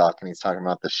livestock, and he's talking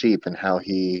about the sheep and how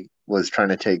he was trying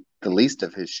to take the least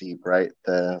of his sheep, right?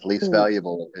 The least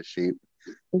valuable of his sheep.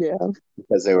 Yeah.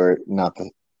 Because they were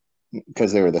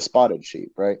the spotted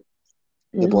sheep, right?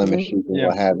 The blemished sheep and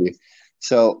what have you.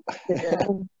 So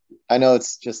I know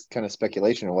it's just kind of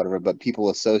speculation or whatever, but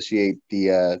people associate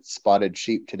the spotted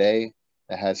sheep today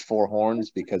that has 4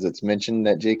 horns because it's mentioned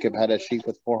that Jacob had a sheep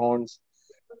with 4 horns.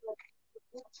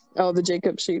 Oh, the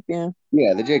Jacob sheep, yeah.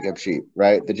 Yeah, the Jacob sheep,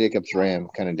 right? The Jacob's ram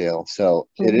kind of deal. So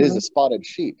it is a spotted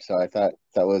sheep. So I thought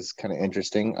that was kind of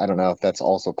interesting. I don't know if that's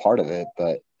also part of it,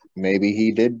 but maybe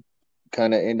he did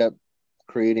kind of end up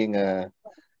creating a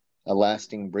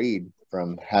lasting breed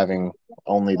from having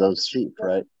only those sheep,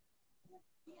 right?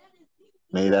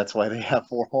 Maybe that's why they have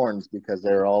 4 horns, because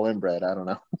they're all inbred. I don't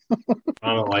know.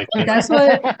 I don't like it. That's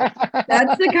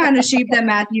the kind of sheep that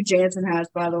Matthew Jansen has,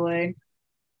 by the way.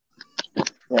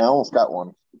 Yeah, I almost got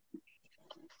one.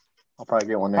 I'll probably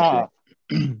get one next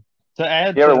year. To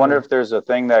add, you ever wonder if there's a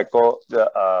thing that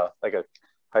a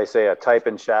type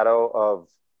and shadow of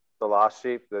the lost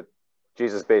sheep, that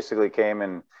Jesus basically came,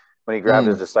 and when he grabbed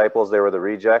his disciples, they were the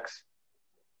rejects.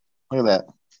 Look at that.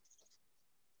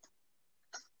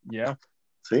 Yeah.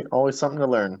 See, always something to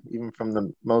learn, even from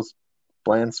the most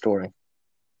bland story.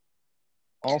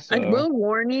 Also, I will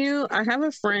warn you, I have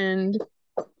a friend,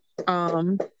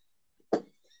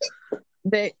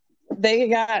 they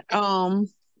got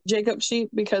Jacob sheep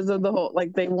because of the whole,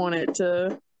 like, they wanted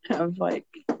to have like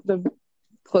the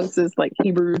closest like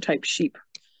Hebrew type sheep,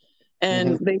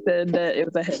 and they said that it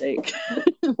was a headache.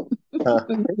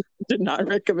 Did not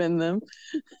recommend them.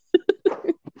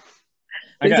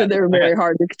 They said they were very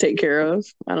hard to take care of.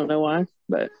 I don't know why,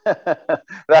 but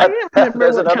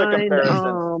there's another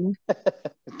comparison.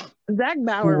 Zach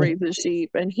Bauer raises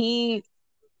sheep, and he's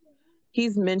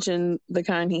mentioned the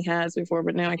kind he has before,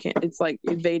 but now I can't. It's like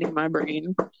evading my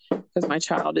brain because my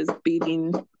child is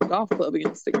beating a golf club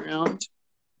against the ground.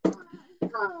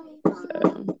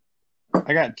 So.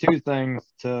 I got two things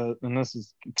and this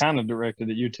is kind of directed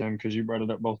at you, Tim, because you brought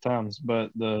it up both times.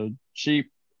 But the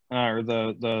sheep, or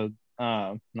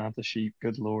not the sheep.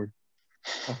 Good Lord,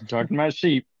 I'm talking about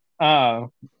sheep.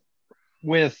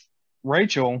 With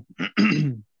Rachel,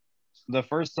 the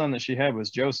first son that she had was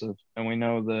Joseph, and we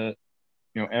know that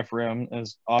Ephraim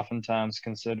is oftentimes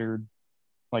considered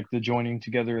like the joining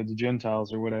together of the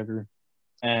Gentiles or whatever.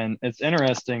 And it's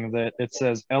interesting that it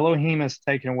says Elohim has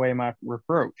taken away my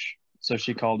reproach, so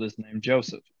she called his name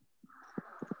Joseph.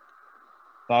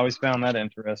 I always found that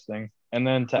interesting. And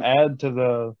then to add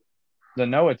to the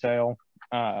Noah tale,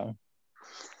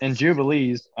 in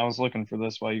Jubilees, I was looking for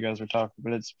this while you guys were talking,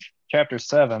 but it's chapter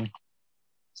 7,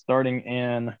 starting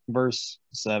in verse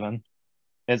 7.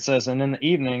 It says, "And in the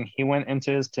evening he went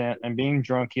into his tent, and being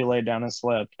drunk he lay down and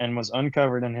slept, and was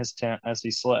uncovered in his tent as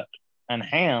he slept. And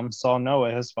Ham saw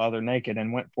Noah his father naked,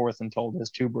 and went forth and told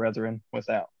his two brethren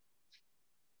without."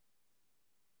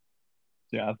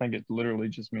 Yeah, I think it literally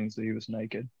just means that he was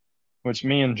naked, which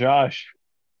me and Josh,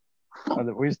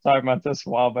 we was talking about this a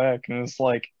while back, and it's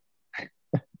like,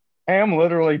 Ham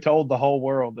literally told the whole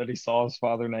world that he saw his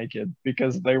father naked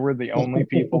because they were the only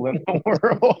people in the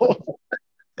world.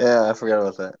 Yeah, I forgot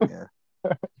about that. Yeah.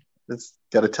 It's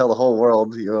got to tell the whole world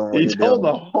what He you're told doing.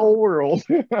 the whole world.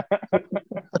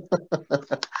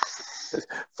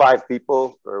 5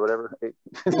 people or whatever.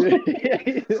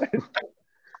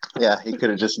 Yeah, he could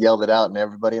have just yelled it out and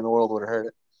everybody in the world would have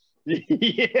heard it.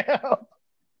 Yeah.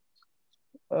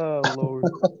 Oh Lord.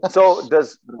 So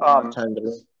does Time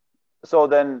to so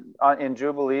then in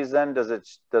Jubilees then does it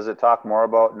talk more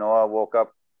about Noah woke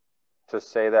up to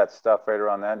say that stuff right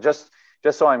around then? Just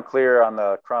so I'm clear on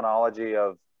the chronology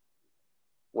of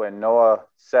when Noah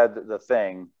said the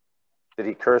thing, did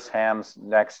he curse Ham's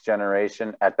next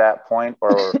generation at that point,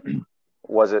 or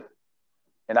was it?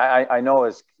 And I know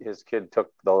his kid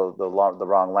took the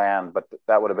wrong land, but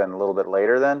that would have been a little bit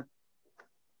later then.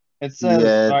 It says,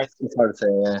 yeah, all right, it's hard to say.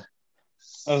 Yeah.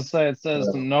 it says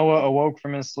Noah awoke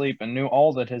from his sleep and knew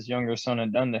all that his younger son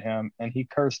had done to him, and he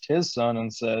cursed his son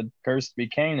and said, "Cursed be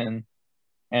Canaan,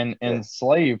 and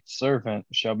enslaved servant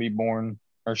shall be born,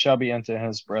 or shall be unto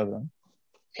his brethren."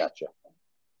 Gotcha.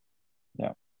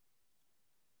 Yeah.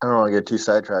 I don't want to get too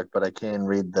sidetracked, but I can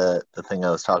read the thing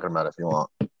I was talking about if you want,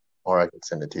 or I can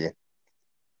send it to you.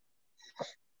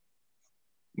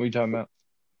 What are you talking about?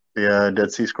 The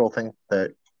Dead Sea Scroll thing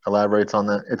that elaborates on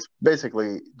that. It's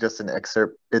basically just an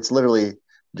excerpt. It's literally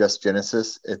just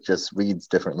Genesis. It just reads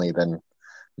differently than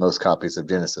most copies of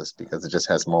Genesis because it just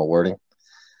has more wording.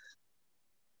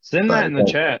 Send But that in the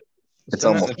chat. It's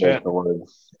Send that in almost the chat. word for word.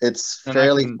 It's And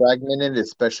fairly fragmented,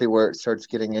 especially where it starts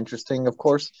getting interesting, of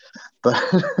course. But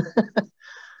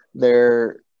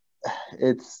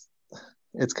it's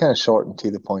kind of short and to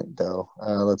the point, though.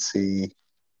 Let's see.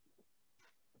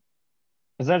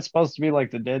 Is that supposed to be like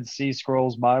the Dead Sea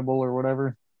Scrolls Bible or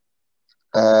whatever?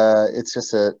 It's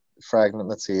just a fragment.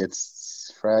 Let's see.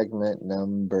 It's fragment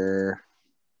number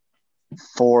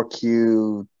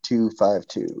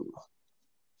 4Q252.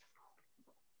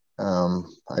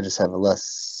 I just have a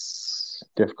less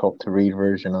difficult to read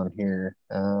version on here.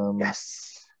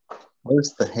 Yes.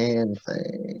 Where's the hand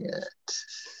thing at?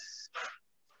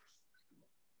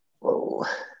 Whoa.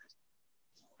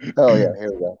 Oh yeah,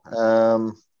 here we go.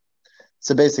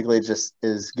 So basically it just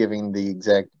is giving the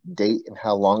exact date and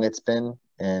how long it's been,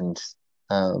 and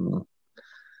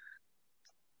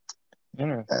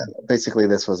basically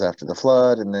this was after the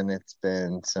flood, and then it's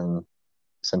been some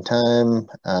time,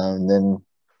 then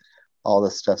all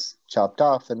this stuff's chopped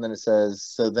off, and then it says,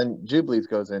 so then Jubilees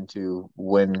goes into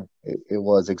when it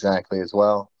was exactly as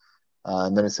well.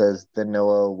 And then it says, then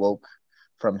Noah woke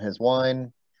from his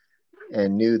wine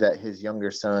and knew that his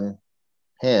younger son,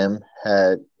 Ham,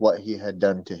 had what he had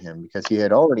done to him, because he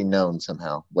had already known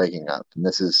somehow waking up. And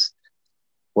this is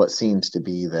what seems to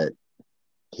be that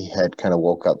he had kind of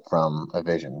woke up from a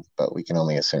vision, but we can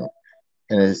only assume.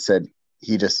 And it said,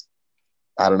 I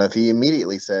don't know if he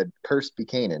immediately said, "Cursed be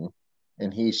Canaan,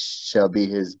 and he shall be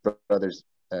his brother's,"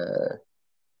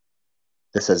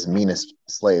 this says meanest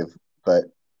slave, but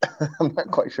I'm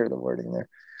not quite sure the wording there.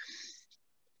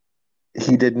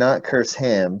 He did not curse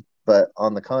Ham, but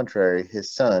on the contrary,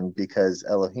 his son, because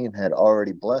Elohim had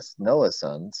already blessed Noah's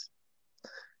sons,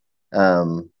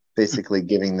 basically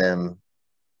giving them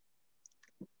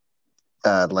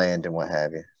land and what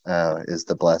have you, is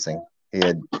the blessing. He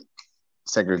had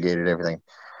segregated everything.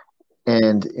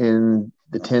 And in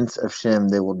the tents of Shem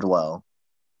they will dwell.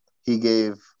 He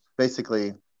gave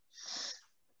basically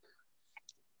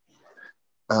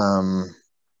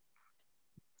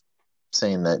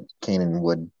saying that Canaan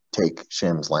would take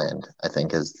Shem's land, I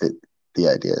think, is the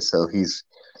idea. So he's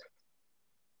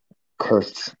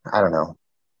cursed, I don't know,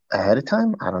 ahead of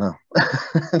time? I don't know.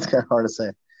 It's kind of hard to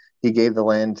say. He gave the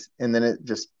land, and then it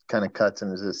just kind of cuts,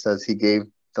 and it says he gave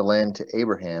the land to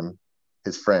Abraham,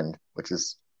 his friend, which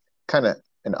is kind of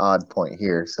an odd point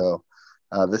here. So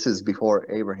this is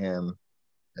before Abraham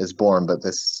is born, but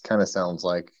this kind of sounds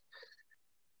like,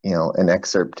 an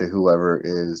excerpt to whoever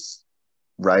is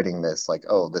writing this, like,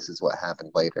 oh, this is what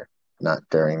happened later, not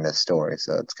during this story.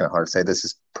 So it's kind of hard to say. This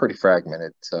is pretty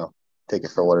fragmented, so take it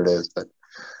for what it is. But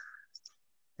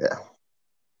yeah,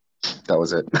 that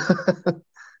was it.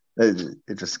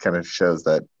 It just kind of shows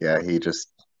that, yeah, he just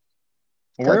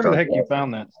Wherever the heck you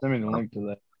found that, send me the link to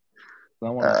that. I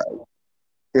want to.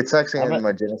 It's actually in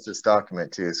my Genesis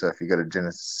document too. So if you go to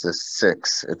Genesis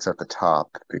 6, it's at the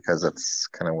top because that's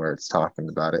kind of where it's talking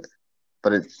about it.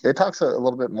 But it talks a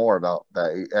little bit more about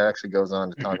that. It actually goes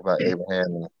on to talk about Abraham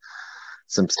and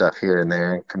some stuff here and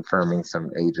there, confirming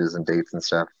some ages and dates and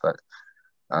stuff. But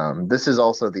this is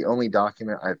also the only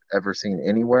document I've ever seen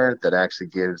anywhere that actually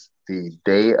gives the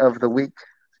day of the week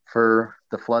for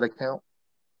the flood account.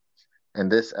 And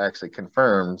this actually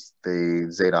confirms the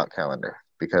Zadok calendar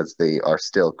because they are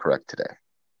still correct today.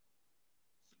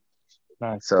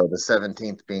 Nice. So the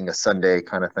 17th being a Sunday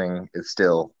kind of thing is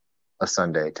still a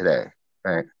Sunday today,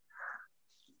 right?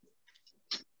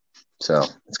 So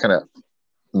it's kind of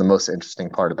the most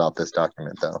interesting part about this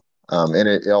document, though. And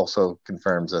it also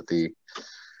confirms that the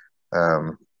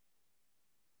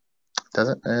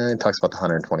it talks about the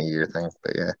 120-year thing,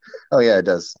 but yeah. Oh, yeah, it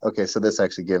does. Okay, so this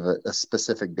actually gives a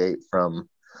specific date from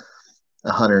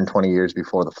 120 years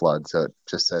before the flood. So it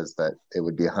just says that it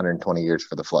would be 120 years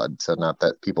for the flood. So not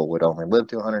that people would only live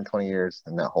to 120 years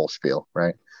and that whole spiel,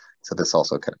 right? So this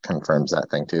also confirms that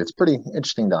thing too. It's a pretty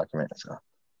interesting document. So,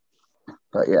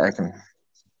 but yeah, I can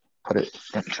put it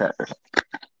in chat.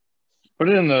 Put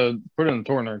it in the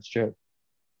Torah Nerds chat.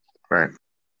 Right.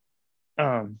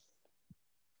 I'm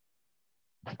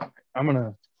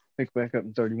gonna pick back up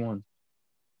in 31.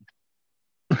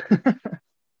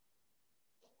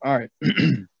 All right.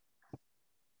 And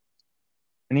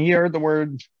he heard the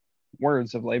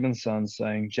words of Laban's sons,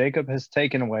 saying, Jacob has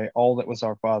taken away all that was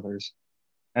our father's,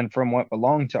 and from what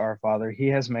belonged to our father he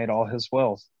has made all his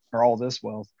wealth, or all this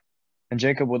wealth. And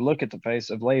Jacob would look at the face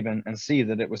of Laban and see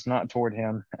that it was not toward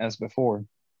him as before.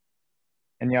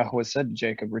 And Yahweh said to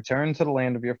Jacob, Return to the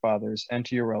land of your fathers and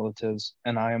to your relatives,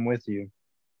 and I am with you.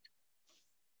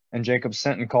 And Jacob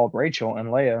sent and called Rachel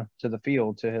and Leah to the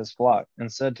field to his flock,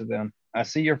 and said to them, I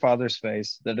see your father's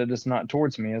face, that it is not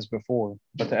towards me as before,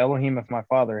 but the Elohim of my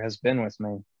father has been with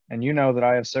me, and you know that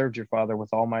I have served your father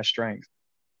with all my strength.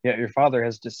 Yet your father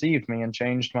has deceived me and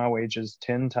changed my wages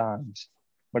 10 times.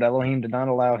 But Elohim did not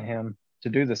allow him to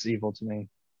do this evil to me.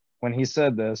 When he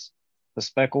said this, the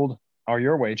speckled are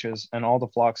your wages, and all the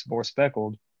flocks bore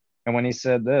speckled. And when he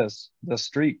said this, the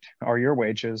streaked are your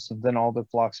wages, then all the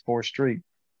flocks bore streaked.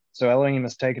 So Elohim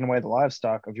has taken away the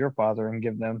livestock of your father and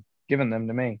given them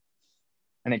to me.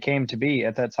 And it came to be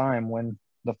at that time when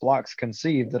the flocks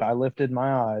conceived that I lifted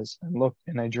my eyes and looked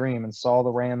in a dream and saw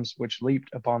the rams which leaped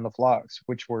upon the flocks,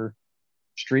 which were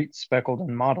streaked, speckled,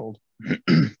 and mottled.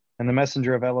 And the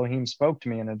messenger of Elohim spoke to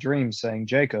me in a dream, saying,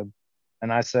 Jacob.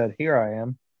 And I said, Here I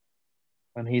am.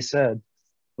 And he said,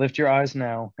 Lift your eyes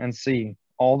now and see,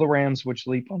 all the rams which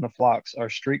leap on the flocks are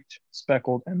streaked,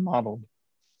 speckled, and mottled.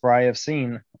 For I have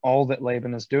seen all that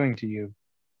Laban is doing to you.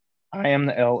 I am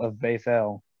the El of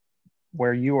Bethel,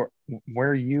 where you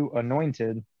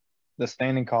anointed the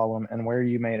standing column, and where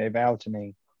you made a vow to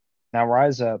me. Now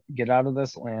rise up, get out of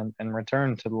this land, and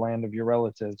return to the land of your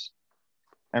relatives.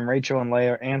 And Rachel and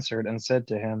Leah answered and said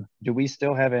to him, Do we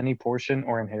still have any portion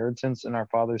or inheritance in our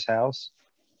father's house?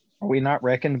 Are we not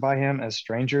reckoned by him as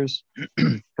strangers?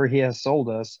 For he has sold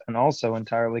us, and also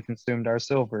entirely consumed our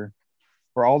silver.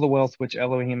 For all the wealth which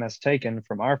Elohim has taken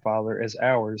from our father is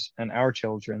ours and our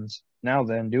children's. Now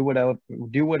then, do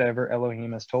whatever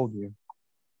Elohim has told you.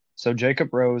 So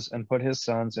Jacob rose and put his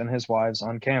sons and his wives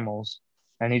on camels,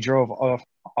 and he drove off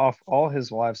all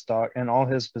his livestock and all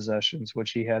his possessions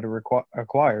which he had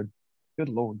acquired. Good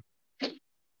Lord.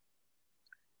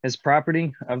 His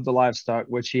property of the livestock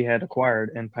which he had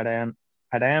acquired in Padan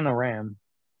Aram,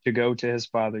 to go to his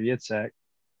father Yitzhak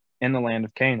in the land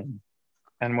of Canaan.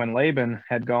 And when Laban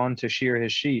had gone to shear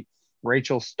his sheep,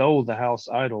 Rachel stole the house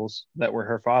idols that were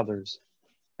her father's.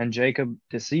 And Jacob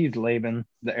deceived Laban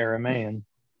the Aramean,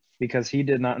 because he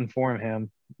did not inform him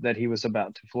that he was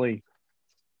about to flee.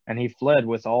 And he fled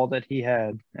with all that he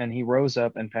had, and he rose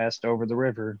up and passed over the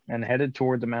river, and headed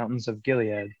toward the mountains of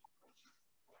Gilead.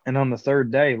 And on the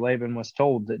third day Laban was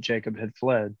told that Jacob had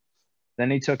fled. Then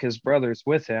he took his brothers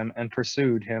with him and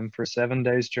pursued him for 7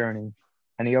 days' journey,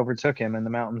 and he overtook him in the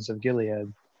mountains of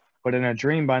Gilead. But in a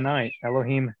dream by night,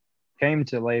 Elohim came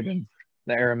to Laban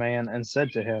the Aramean and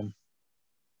said to him,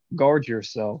 Guard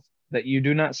yourself, that you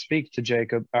do not speak to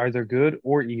Jacob either good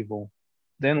or evil.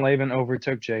 Then Laban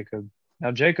overtook Jacob.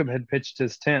 Now Jacob had pitched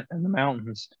his tent in the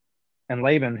mountains, and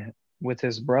Laban with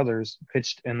his brothers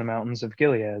pitched in the mountains of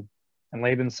Gilead. And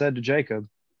Laban said to Jacob,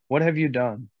 What have you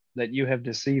done, that you have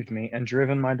deceived me and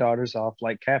driven my daughters off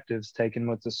like captives taken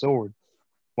with the sword?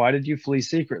 Why did you flee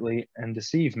secretly and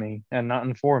deceive me and not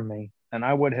inform me? And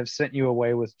I would have sent you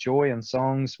away with joy and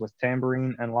songs, with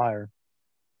tambourine and lyre.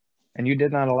 And you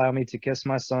did not allow me to kiss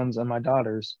my sons and my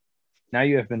daughters. Now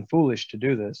you have been foolish to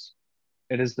do this.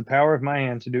 It is the power of my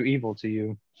hand to do evil to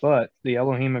you. But the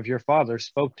Elohim of your father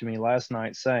spoke to me last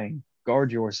night, saying,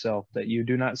 Guard yourself, that you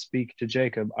do not speak to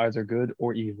Jacob either good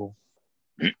or evil.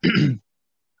 And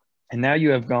now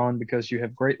you have gone because you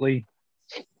greatly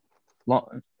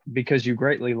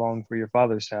long for your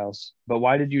father's house. But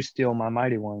why did you steal my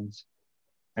mighty ones?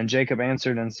 And Jacob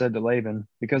answered and said to Laban,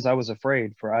 Because I was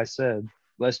afraid, for I said,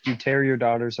 Lest you tear your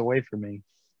daughters away from me.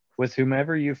 With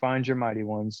whomever you find your mighty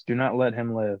ones, do not let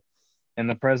him live. In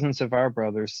the presence of our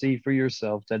brothers, see for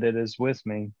yourself that it is with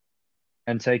me,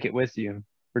 and take it with you.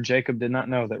 For Jacob did not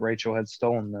know that Rachel had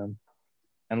stolen them.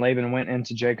 And Laban went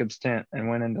into Jacob's tent, and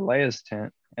went into Leah's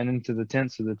tent, and into the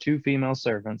tents of the 2 female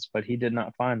servants, but he did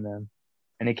not find them.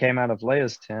 And he came out of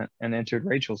Leah's tent, and entered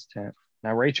Rachel's tent.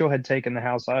 Now Rachel had taken the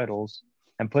house idols,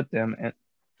 and put them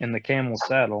in the camel's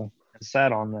saddle, and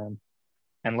sat on them.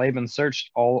 And Laban searched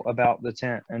all about the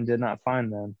tent, and did not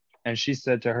find them. And she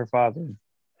said to her father,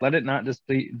 Let it not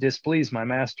displease my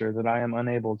master, that I am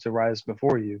unable to rise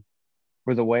before you,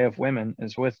 for the way of women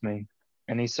is with me.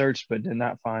 And he searched, but did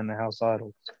not find the house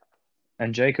idols.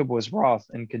 And Jacob was wroth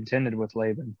and contended with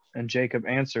Laban. And Jacob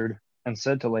answered and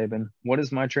said to Laban, What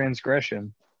is my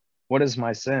transgression? What is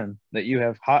my sin, that you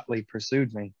have hotly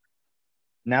pursued me?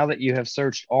 Now that you have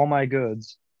searched all my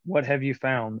goods, what have you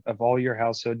found of all your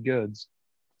household goods?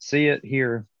 See it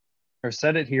here, or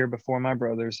set it here before my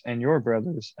brothers and your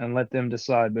brothers, and let them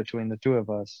decide between the 2 of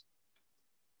us.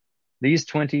 These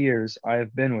 20 years I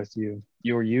have been with you.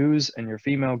 Your ewes and your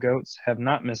female goats have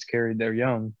not miscarried their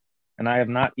young, and I have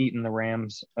not eaten the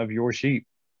rams of your sheep.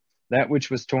 That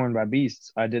which was torn by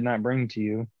beasts I did not bring to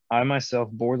you. I myself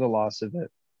bore the loss of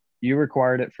it. You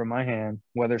required it from my hand,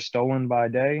 whether stolen by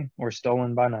day or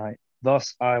stolen by night.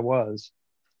 Thus I was.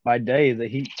 By day the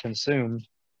heat consumed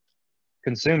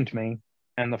me,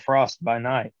 and the frost by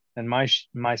night, and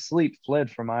my sleep fled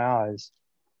from my eyes.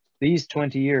 These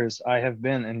 20 years I have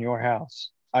been in your house.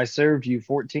 I served you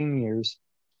 14 years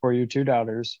for your 2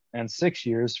 daughters, and 6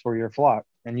 years for your flock,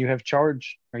 and you have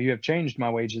changed my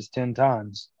wages 10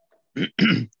 times.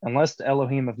 Unless the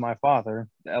Elohim of my father,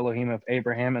 the Elohim of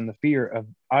Abraham, and the fear of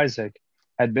Isaac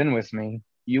had been with me,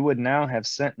 you would now have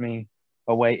sent me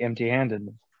away empty-handed.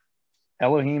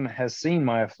 Elohim has seen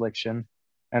my affliction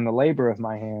and the labor of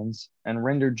my hands, and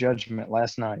rendered judgment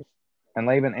last night. And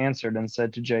Laban answered and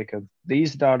said to Jacob,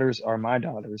 These daughters are my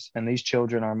daughters, and these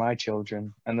children are my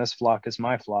children, and this flock is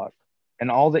my flock,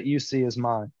 and all that you see is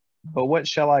mine. But what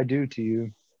shall I do to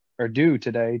you, or do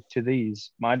today to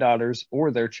these, my daughters,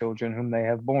 or their children whom they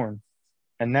have borne?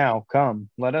 And now, come,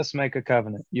 let us make a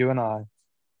covenant, you and I,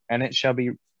 and it shall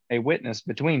be a witness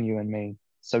between you and me.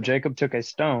 So Jacob took a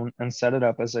stone and set it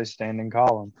up as a standing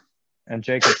column. And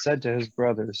Jacob said to his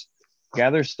brothers,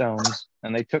 Gather stones.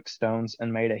 And they took stones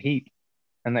and made a heap,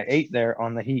 and they ate there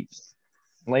on the heap.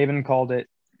 Laban called it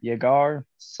Yagar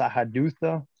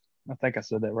Sahadutha. I think I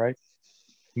said that right.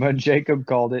 But Jacob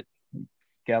called it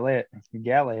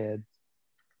Galeed.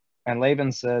 And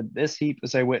Laban said, This heap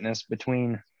is a witness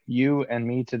between you and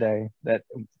me today.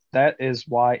 That is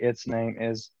why its name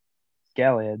is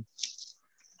Galeed.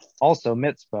 Also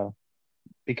Mitzvah,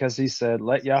 because he said,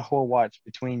 Let Yahweh watch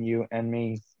between you and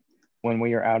me when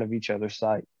we are out of each other's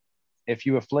sight. If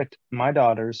you afflict my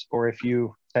daughters, or if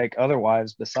you take other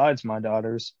wives besides my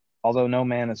daughters, although no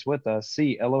man is with us,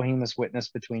 see, Elohim is witness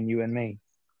between you and me.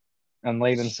 And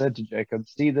Laban said to Jacob,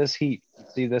 See this heap,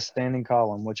 see this standing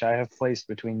column, which I have placed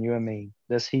between you and me.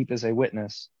 This heap is a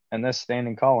witness, and this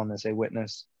standing column is a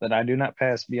witness, that I do not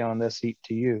pass beyond this heap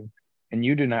to you, and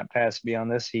you do not pass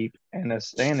beyond this heap and this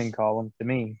standing column to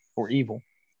me for evil.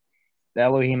 The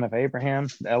Elohim of Abraham,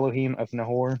 the Elohim of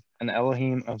Nahor, and the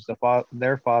Elohim of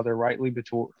their father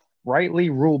rightly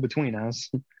rule between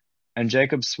us. And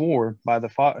Jacob swore by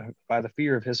the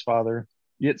fear of his father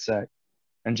Yitzhak.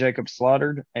 And Jacob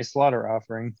slaughtered a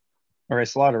slaughtering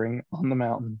on the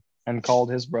mountain, and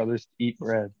called his brothers to eat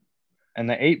bread. And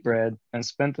they ate bread and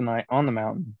spent the night on the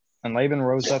mountain. And Laban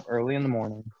rose up early in the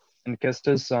morning and kissed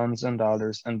his sons and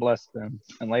daughters and blessed them.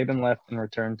 And Laban left and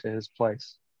returned to his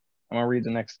place. I'm going to read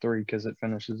the next 3 because it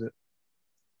finishes it.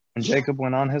 And Jacob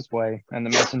went on his way, and the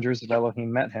messengers of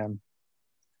Elohim met him.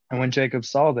 And when Jacob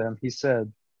saw them, he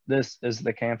said, "This is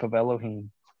the camp of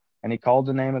Elohim." And he called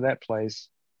the name of that place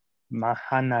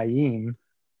Mahanaim.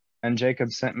 And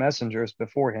Jacob sent messengers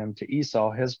before him to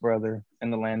Esau his brother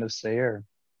in the land of Seir,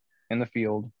 in the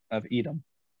field of Edom.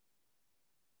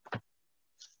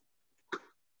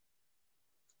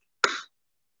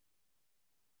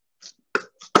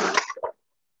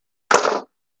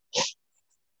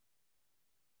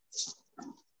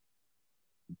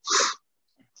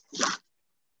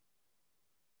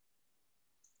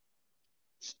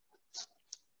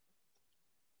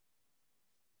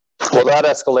 Well, that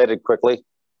escalated quickly.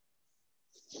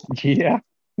 Yeah.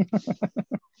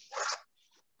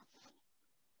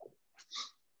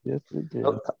 Yes, it did.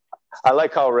 I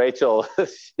like how Rachel,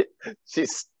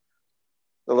 she's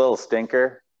a little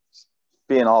stinker,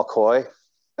 being all coy.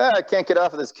 I can't get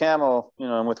off of this camel,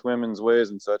 I'm with women's ways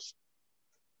and such.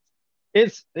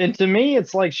 To me,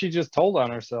 it's like she just told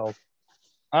on herself.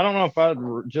 I don't know if I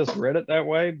just read it that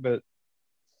way, but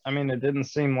I mean, it didn't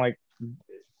seem like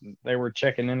they were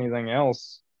checking anything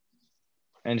else.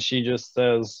 And she just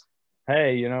says,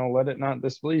 "Hey, let it not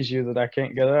displease you that I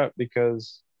can't get up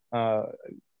because the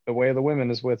way of the women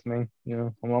is with me.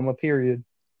 I'm on my period."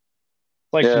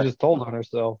 It's like she just told on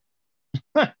herself.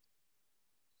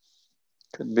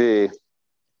 Could be.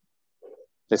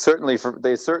 They certainly,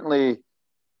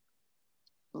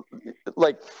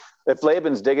 like, if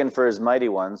Laban's digging for his mighty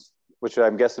ones, which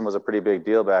I'm guessing was a pretty big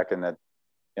deal back in that,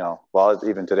 well,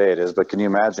 even today it is, but can you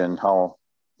imagine how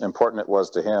important it was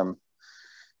to him?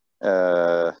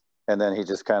 And then he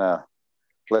just kind of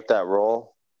let that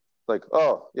roll. Like,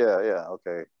 oh, yeah,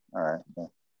 okay, all right. Yeah.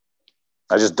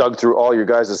 I just dug through all your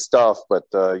guys' stuff, but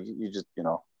you just,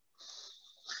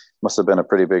 must have been a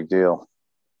pretty big deal.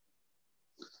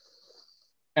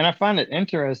 And I find it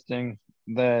interesting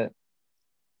that,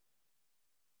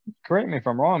 correct me if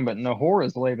I'm wrong, but Nahor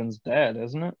is Laban's dad,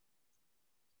 isn't it?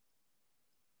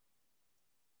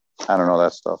 I don't know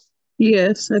that stuff.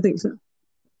 Yes, I think so.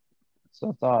 So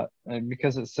I thought,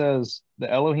 because it says the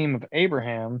Elohim of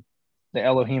Abraham, the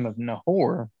Elohim of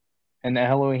Nahor, and the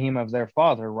Elohim of their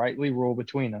father rightly rule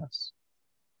between us.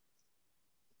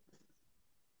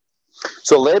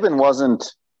 So Laban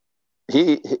wasn't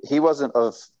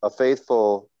a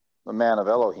faithful man of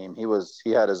Elohim.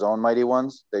 He had his own mighty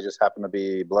ones. They just happened to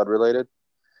be blood related.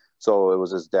 So it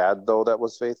was his dad, though, that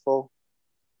was faithful.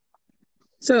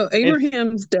 So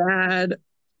Abraham's dad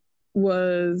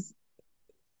was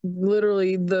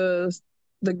literally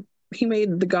he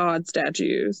made the god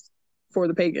statues for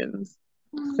the pagans.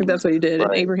 Like, that's what he did. Right.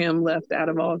 And Abraham left out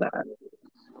of all that.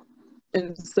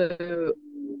 And so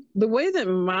the way that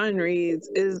mine reads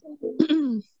is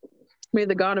may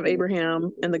the God of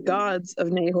Abraham and the gods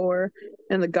of Nahor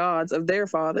and the gods of their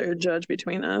father judge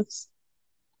between us.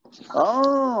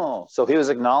 Oh, so he was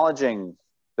acknowledging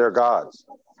their gods.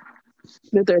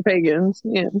 That they're pagans,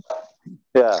 yeah.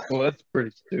 Yeah. Well, that's pretty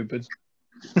stupid.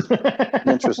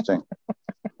 Interesting.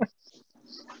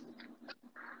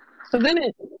 So then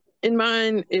in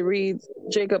mine, it reads,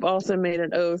 Jacob also made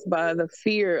an oath by the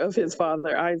fear of his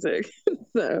father Isaac.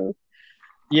 So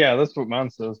yeah, that's what mine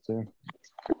says too.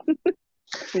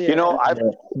 Yeah. Nahor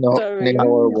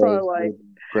was like,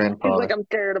 grandfather. He's like, I'm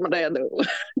scared of my dad though.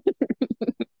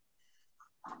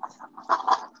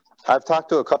 I've talked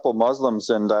to a couple Muslims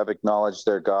and I've acknowledged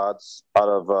their gods out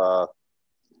of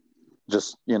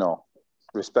just,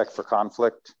 respect for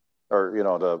conflict, or,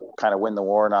 to kind of win the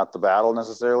war, not the battle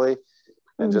necessarily.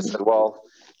 And just said, well,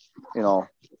 you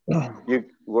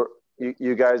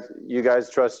guys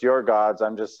trust your gods.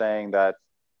 I'm just saying that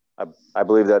I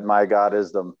believe that my God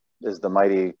is the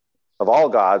mighty of all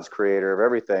gods, creator of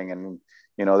everything. And,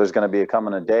 there's going to be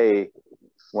coming a day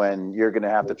when you're going to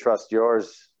have to trust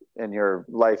yours in your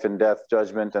life and death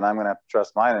judgment, and I'm going to have to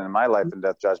trust mine in my life and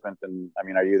death judgment. And I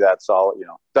mean, are you that solid?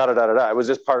 It was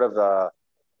just part of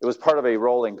a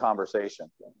rolling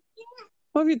conversation.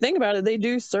 Well, if you think about it, they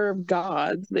do serve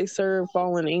gods. They serve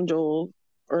fallen angels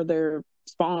or their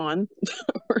spawn,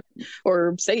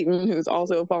 or Satan, who's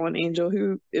also a fallen angel,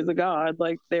 who is a god.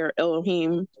 Like, they're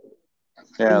Elohim.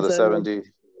 Yeah, and the 70.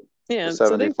 Yeah, the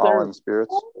 70 so fallen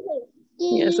spirits.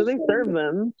 Yeah, so they serve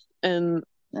them, and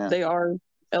they are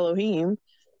Elohim,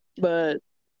 but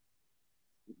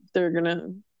they're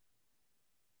gonna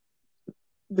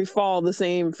befall the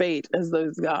same fate as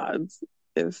those gods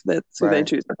if that's who they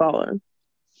choose to follow.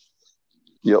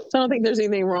 Yep. So I don't think there's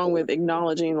anything wrong with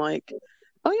acknowledging, like,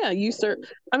 Oh yeah,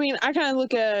 I mean, I kind of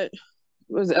look at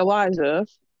was Elijah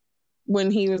when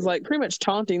he was like pretty much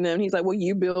taunting them. He's like, "Well,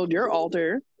 you build your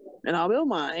altar, and I'll build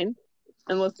mine,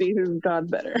 and let's see who's God's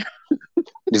better."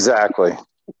 Exactly.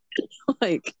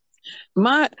 Like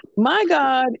my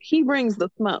God, he brings the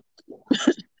smoke.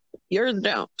 Yours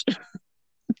don't.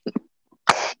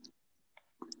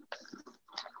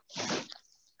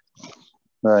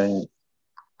 Right.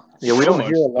 Yeah, we So don't much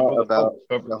hear a so lot that about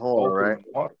covered the Nahor, altar right? in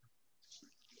water.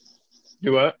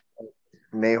 Do what?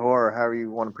 Nahor, or however you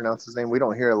want to pronounce his name. We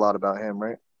don't hear a lot about him,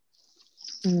 right?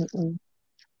 Mm-mm.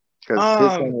 Because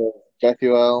his son was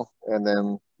Bethuel and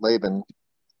then Laban.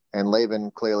 And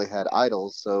Laban clearly had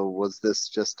idols. So was this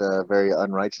just a very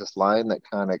unrighteous line that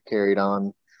kind of carried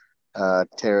on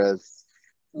Terah's,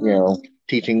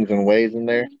 teachings and ways in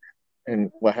there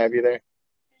and what have you there?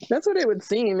 That's what it would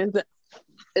seem. Is that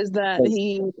Because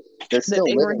they're that still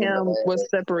living in the Abraham land was of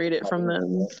separated from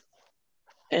covenant, them, right?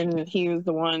 and he was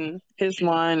the one. His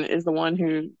line is the one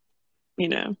who,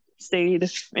 stayed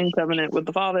in covenant with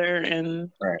the Father,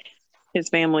 and Right. his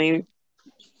family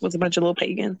was a bunch of little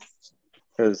pagans.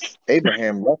 Because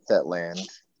Abraham left that land.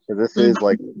 So this is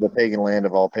like the pagan land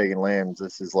of all pagan lands.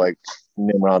 This is like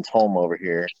Nimrod's home over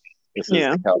here. This is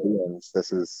Yeah. the Chaldeans.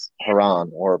 This is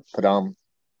Haran or Padam.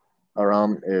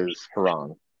 Aram is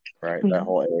Haran, right? That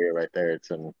whole area right there. It's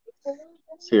in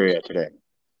Syria today.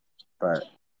 But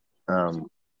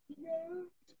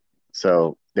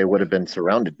so they would have been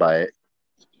surrounded by it.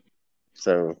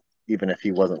 So even if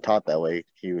he wasn't taught that way,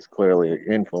 he was clearly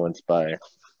influenced by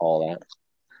all that.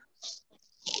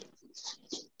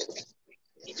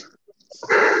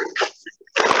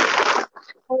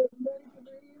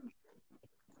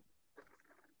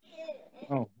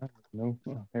 Oh, no.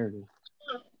 Oh, there it is.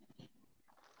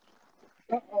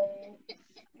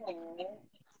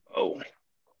 Oh.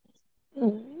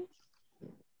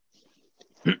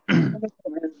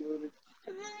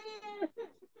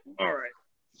 All right.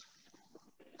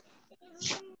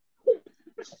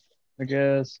 I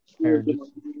guess here, just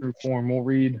true form. We'll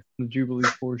read the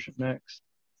Jubilees portion next.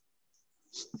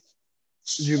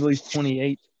 Jubilees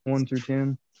 28, 1 through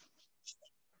 10.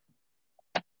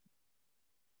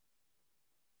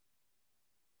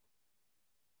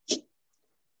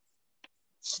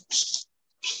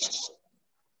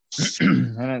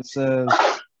 And it says,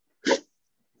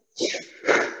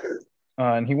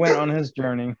 and he went on his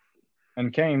journey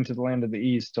and came to the land of the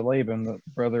east to Laban, the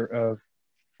brother of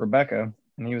Rebekah,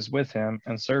 and he was with him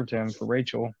and served him for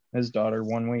Rachel, his daughter,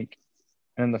 1 week.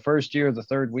 And in the first year of the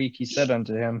 3rd week, he said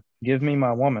unto him, Give me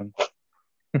my woman,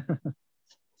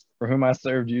 for whom I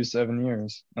served you 7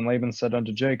 years. And Laban said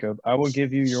unto Jacob, I will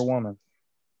give you your woman.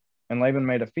 And Laban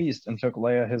made a feast and took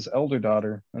Leah his elder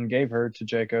daughter and gave her to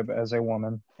Jacob as a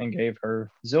woman, and gave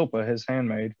her Zilpah his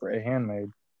handmaid for a handmaid.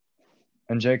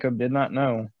 And Jacob did not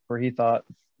know, for he thought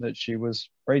that she was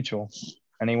Rachel.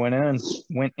 And he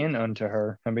went in unto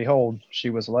her, and behold, she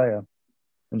was Leah.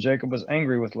 And Jacob was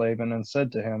angry with Laban and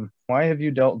said to him, Why have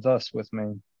you dealt thus with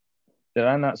me? Did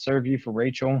I not serve you for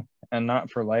Rachel and not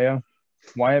for Leah?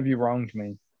 Why have you wronged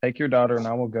me? Take your daughter and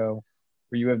I will go,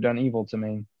 for you have done evil to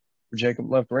me. For Jacob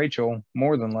loved Rachel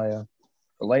more than Leah.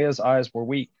 For Leah's eyes were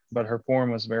weak, but her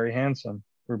form was very handsome,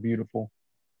 or beautiful.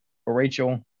 For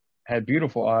Rachel had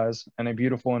beautiful eyes and a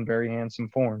beautiful and very handsome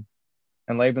form.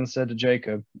 And Laban said to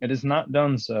Jacob, It is not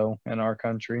done so in our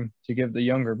country to give the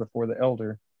younger before the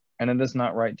elder, and it is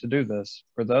not right to do this.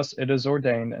 For thus it is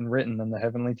ordained and written in the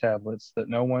heavenly tablets that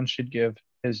no one should give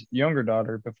his younger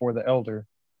daughter before the elder,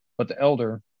 but the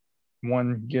elder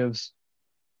one gives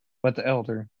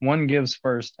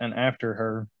first, and after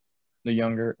her the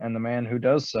younger, and the man who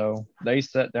does so, they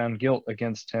set down guilt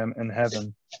against him in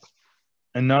heaven.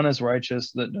 And none is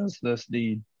righteous that does this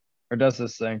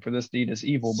thing, for this deed is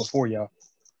evil before Yah.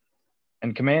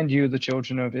 And command you, the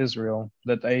children of Israel,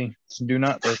 that they do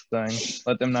not this thing.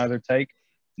 Let them neither take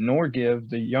nor give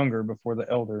the younger before the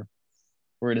elder,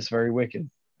 for it is very wicked.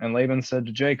 And Laban said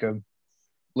to Jacob,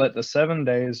 Let the 7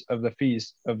 days of the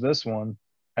feast of this one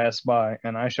pass by,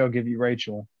 and I shall give you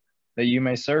Rachel, that you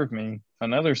may serve me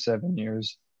another 7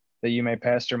 years, that you may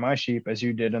pasture my sheep as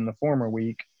you did in the former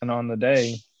week. And on the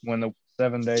day when the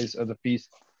 7 days of the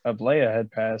feast of Leah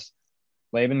had passed,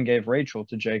 Laban gave Rachel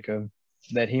to Jacob,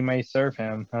 that he may serve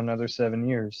him another 7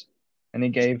 years. And he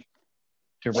gave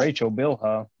to Rachel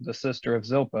Bilhah, the sister of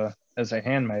Zilpah, as a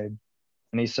handmaid.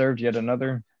 And he served yet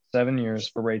another 7 years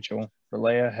for Rachel, for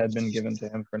Leah had been given to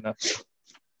him for nothing.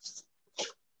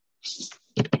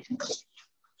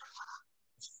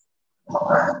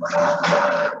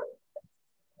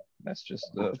 That's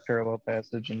just the parallel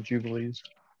passage in Jubilees.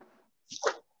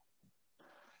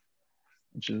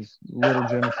 which is little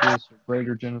Genesis or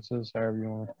greater Genesis, however you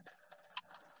want.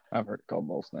 I've heard it called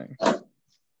both things.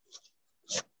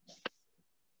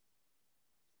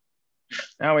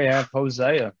 Now we have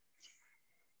Hosea.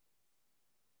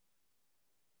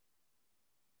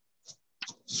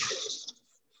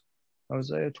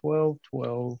 Hosea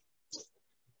 12:12.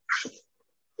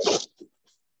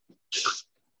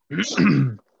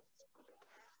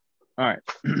 All right.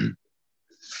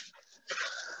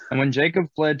 And when Jacob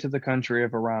fled to the country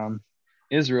of Aram,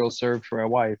 Israel served for a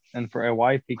wife, and for a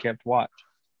wife he kept watch.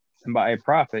 And by a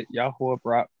prophet Yahweh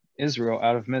brought Israel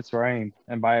out of Mitzrayim,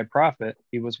 and by a prophet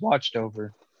he was watched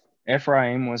over.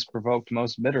 Ephraim was provoked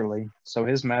most bitterly, so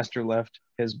his master left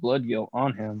his blood guilt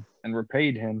on him, and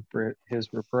repaid him for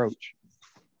his reproach.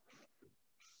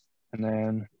 And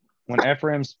then, when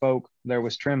Ephraim spoke, there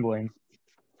was trembling.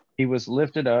 He was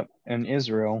lifted up in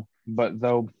Israel, but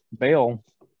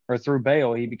through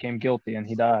Baal he became guilty, and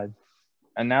he died.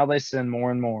 And now they sin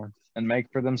more and more, and make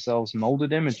for themselves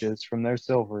molded images from their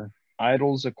silver,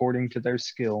 idols according to their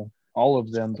skill, all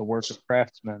of them the work of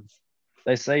craftsmen.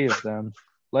 They say of them,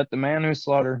 let the men who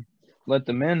slaughter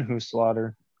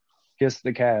kiss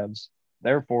the calves.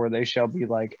 Therefore they shall be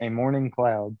like a morning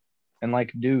cloud, and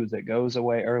like dew that goes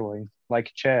away early,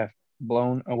 like chaff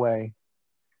blown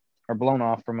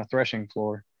off from a threshing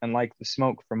floor, and like the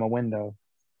smoke from a window.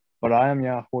 But I am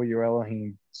Yahweh your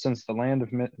Elohim, since the land of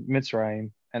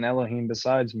Mitzrayim, and Elohim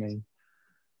besides me.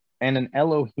 And an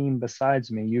Elohim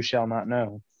besides me you shall not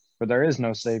know, for there is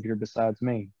no Savior besides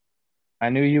me. I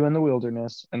knew you in the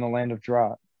wilderness, in the land of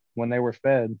drought. When they were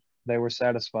fed, they were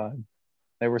satisfied.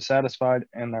 They were satisfied,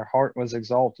 and their heart was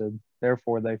exalted.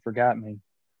 Therefore they forgot me.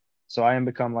 So I am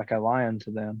become like a lion to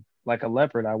them. Like a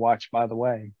leopard I watch by the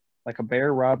way. Like a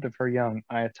bear robbed of her young,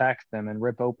 I attack them and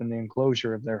rip open the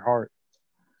enclosure of their heart.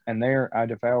 And there I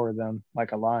devour them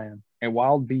like a lion. A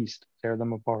wild beast tear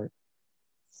them apart.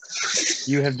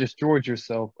 You have destroyed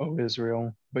yourself, O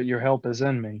Israel, but your help is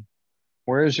in me.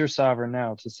 Where is your sovereign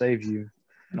now to save you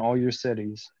in all your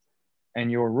cities?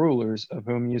 And your rulers, of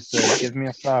whom you said, give me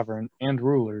a sovereign and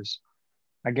rulers.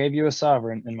 I gave you a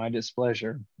sovereign in my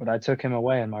displeasure, but I took him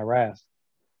away in my wrath.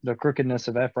 The crookedness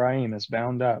of Ephraim is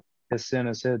bound up, his sin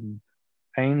is hidden.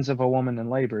 Pains of a woman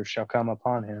in labor shall come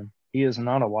upon him. He is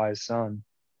not a wise son,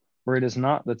 for it is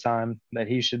not the time that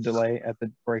he should delay at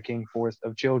the breaking forth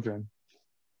of children.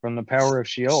 From the power of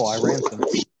Sheol I ransomed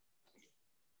them.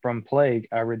 From plague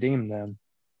I redeemed them.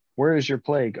 Where is your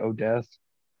plague, O death?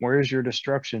 Where is your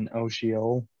destruction, O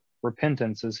Sheol?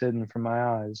 Repentance is hidden from my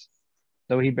eyes.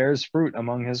 Though he bears fruit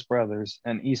among his brothers,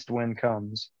 an east wind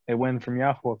comes. A wind from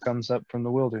Yahweh comes up from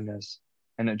the wilderness,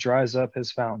 and it dries up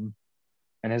his fountain,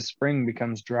 and his spring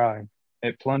becomes dry.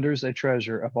 It plunders a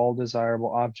treasure of all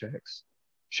desirable objects.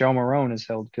 Shalmaron is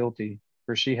held guilty,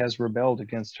 for she has rebelled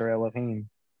against her Elohim.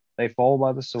 They fall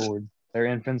by the sword, their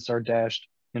infants are dashed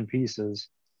in pieces,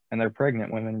 and their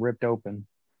pregnant women ripped open.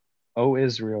 O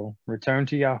Israel, return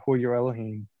to Yahweh your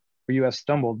Elohim, for you have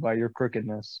stumbled by your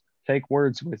crookedness. Take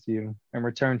words with you, and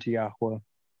return to Yahweh.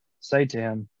 Say to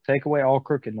him, take away all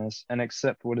crookedness, and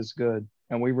accept what is good,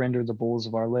 and we render the bulls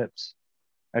of our lips.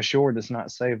 Ashur does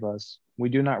not save us. We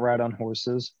do not ride on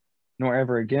horses, nor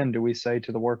ever again do we say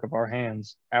to the work of our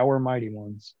hands, our mighty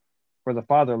ones. For the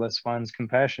fatherless finds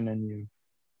compassion in you.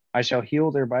 I shall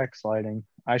heal their backsliding.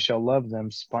 I shall love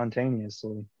them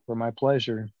spontaneously, for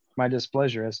my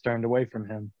displeasure has turned away from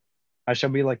him. I shall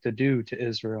be like the dew to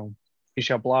Israel. He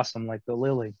shall blossom like the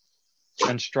lily,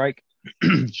 and strike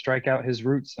out his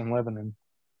roots in Lebanon.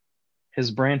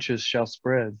 His branches shall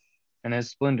spread, and his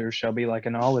splendor shall be like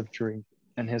an olive tree,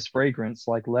 and his fragrance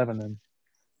like Lebanon.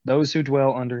 Those who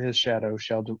dwell under his shadow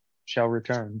shall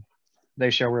return. They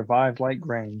shall revive like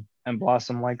grain, and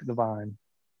blossom like the vine,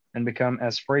 and become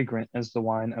as fragrant as the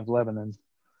wine of Lebanon.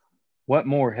 What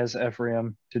more has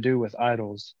Ephraim to do with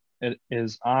idols? It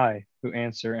is I who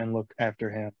answer and look after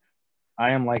him.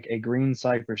 I am like a green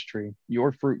cypress tree.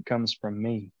 Your fruit comes from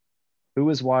me. Who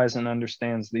is wise and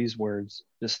understands these words,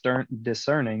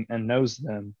 discerning and knows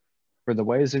them? For the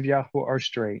ways of Yahweh are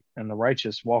straight, and the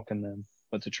righteous walk in them,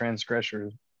 but the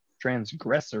transgressors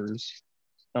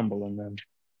stumble in them.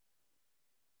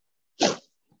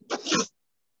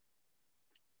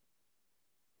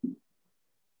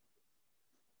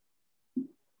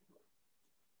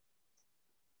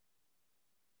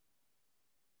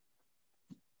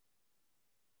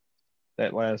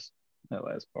 That last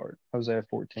part, Hosea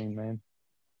 14, man.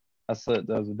 I said it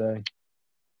the other day.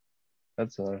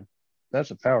 That's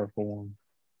a powerful one.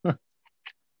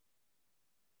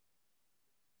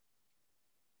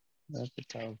 That's a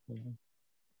powerful one.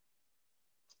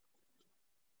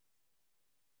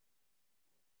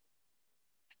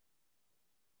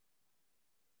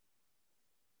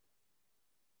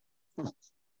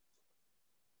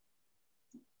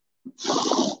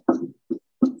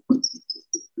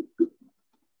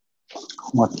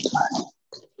 What?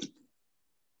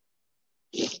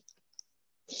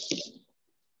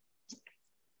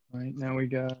 All right, now we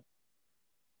got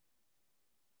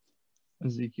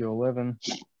Ezekiel 11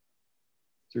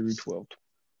 through 12,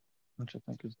 which I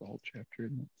think is the whole chapter,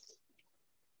 isn't it?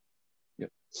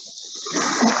 Yep.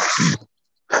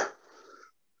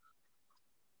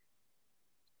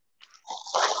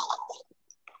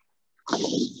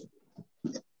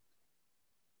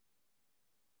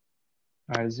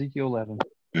 All right, Ezekiel 11.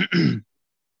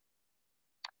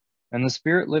 And the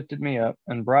Spirit lifted me up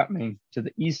and brought me to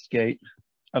the east gate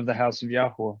of the house of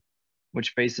Yahweh,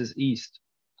 which faces east.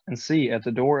 And see, at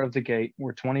the door of the gate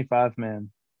were 25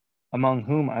 men, among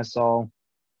whom I saw,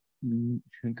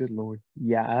 good Lord,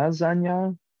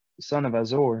 Yaazaniah, son of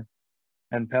Azor,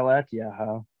 and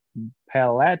Pelatyahu,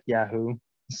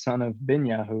 son of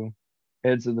Binyahu,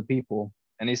 heads of the people.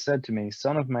 And he said to me,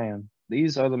 Son of man,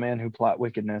 these are the men who plot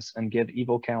wickedness and give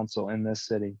evil counsel in this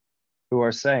city, who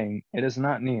are saying, It is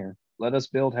not near, let us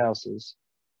build houses.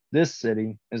 This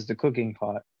city is the cooking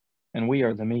pot, and we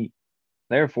are the meat.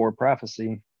 Therefore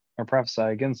prophesy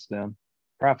against them.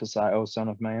 Prophesy, O son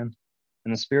of man.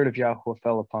 And the Spirit of Yahweh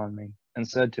fell upon me, and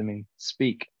said to me,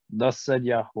 Speak, thus said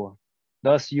Yahweh.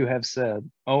 Thus you have said,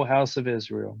 O house of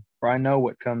Israel, for I know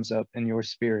what comes up in your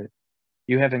spirit.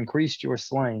 You have increased your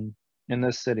slain in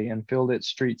this city, and filled its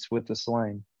streets with the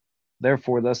slain.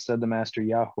 Therefore thus said the Master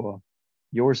Yahweh,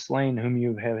 Your slain whom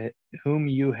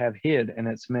you have hid in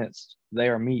its midst, they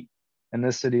are meat, and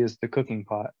this city is the cooking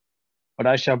pot. But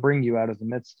I shall bring you out of the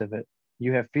midst of it.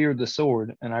 You have feared the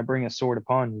sword, and I bring a sword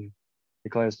upon you,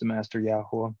 declares the Master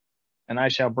Yahweh. And I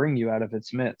shall bring you out of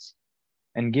its midst,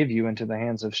 and give you into the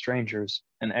hands of strangers,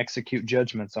 and execute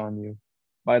judgments on you.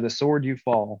 By the sword you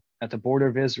fall, at the border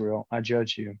of Israel I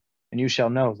judge you, and you shall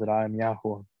know that I am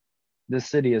Yahweh. This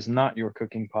city is not your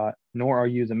cooking pot, nor are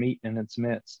you the meat in its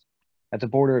midst. At the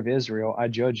border of Israel I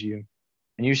judge you,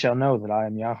 and you shall know that I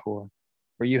am Yahweh.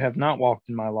 For you have not walked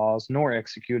in my laws, nor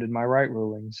executed my right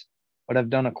rulings, but have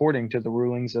done according to the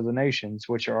rulings of the nations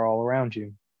which are all around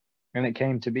you. And it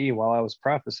came to be while I was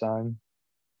prophesying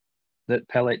that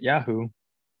Pelatyahu,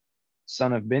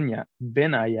 son of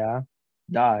Benaiah,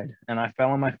 died, and I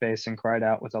fell on my face and cried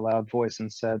out with a loud voice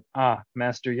and said, Ah,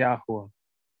 Master Yahweh,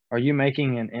 are you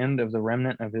making an end of the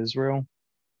remnant of Israel?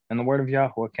 And the word of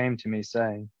Yahweh came to me,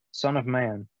 saying, Son of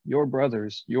man, your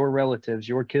brothers, your relatives,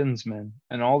 your kinsmen,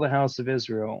 and all the house of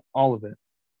Israel, all of it,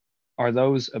 are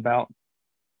those about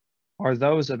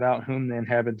whom the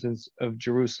inhabitants of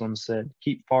Jerusalem said,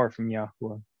 Keep far from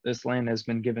Yahweh. This land has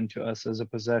been given to us as a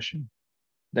possession.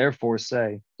 Therefore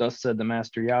say, Thus said the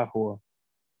Master Yahweh,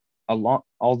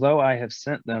 although I have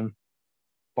sent them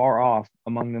far off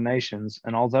among the nations,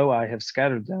 and although I have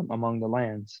scattered them among the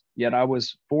lands, yet I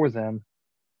was for them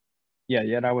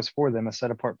a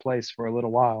set apart place for a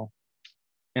little while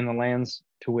in the lands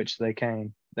to which they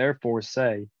came. Therefore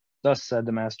say, Thus said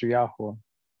the Master Yahweh,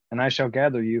 and I shall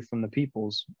gather you from the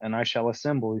peoples, and I shall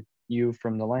assemble you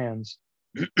from the lands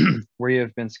where you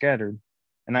have been scattered,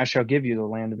 and I shall give you the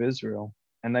land of Israel,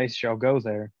 and they shall go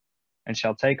there, and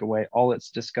shall take away all its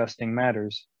disgusting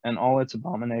matters, and all its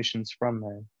abominations from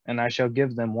there. And I shall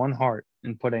give them one heart,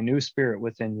 and put a new spirit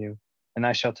within you, and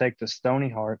I shall take the stony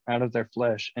heart out of their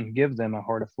flesh, and give them a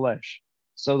heart of flesh,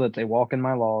 so that they walk in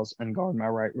my laws, and guard my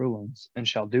right rulings, and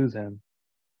shall do them.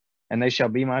 And they shall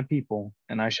be my people,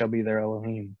 and I shall be their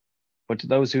Elohim. But to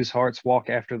those whose hearts walk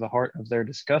after the heart of their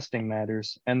disgusting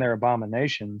matters, and their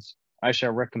abominations, I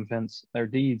shall recompense their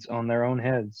deeds on their own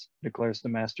heads, declares the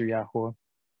Master Yahweh.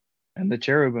 And the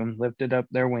cherubim lifted up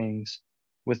their wings,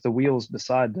 with the wheels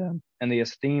beside them, and the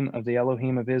esteem of the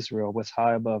Elohim of Israel was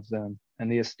high above them, and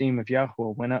the esteem of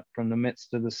Yahweh went up from the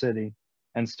midst of the city,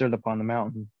 and stood upon the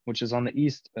mountain, which is on the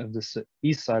east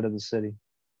side of the city.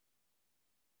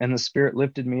 And the Spirit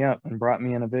lifted me up and brought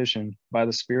me in a vision by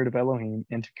the Spirit of Elohim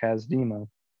into Kasdima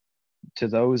to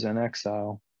those in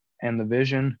exile. And the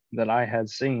vision that I had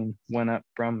seen went up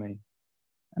from me.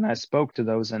 And I spoke to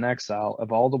those in exile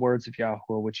of all the words of Yahweh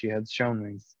which he had shown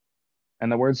me.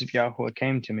 And the words of Yahweh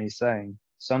came to me, saying,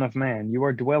 Son of man, you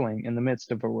are dwelling in the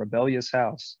midst of a rebellious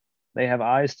house. They have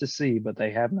eyes to see, but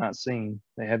they have not seen.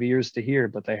 They have ears to hear,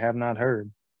 but they have not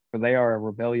heard, for they are a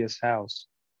rebellious house.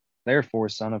 Therefore,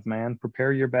 son of man,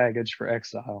 prepare your baggage for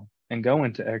exile, and go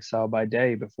into exile by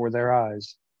day before their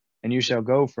eyes. And you shall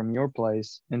go from your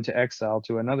place into exile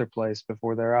to another place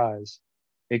before their eyes.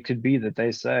 It could be that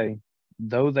they say,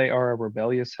 Though they are a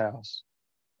rebellious house,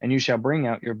 And you shall bring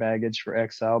out your baggage for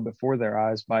exile before their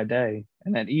eyes by day,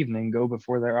 and at evening go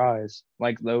before their eyes,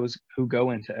 like those who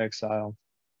go into exile.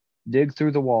 Dig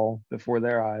through the wall before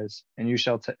their eyes, and you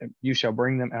shall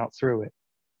bring them out through it.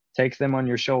 Take them on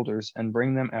your shoulders, and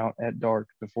bring them out at dark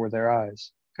before their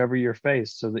eyes. Cover your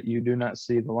face so that you do not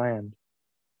see the land.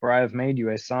 For I have made you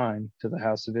a sign to the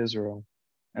house of Israel.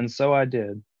 And so I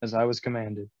did, as I was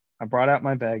commanded. I brought out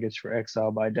my baggage for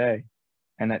exile by day,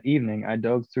 and at evening I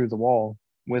dug through the wall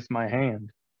with my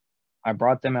hand. I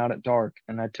brought them out at dark,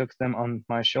 and I took them on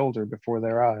my shoulder before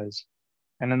their eyes.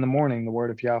 And in the morning the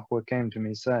word of Yahweh came to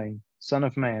me, saying, Son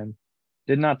of man,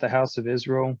 did not the house of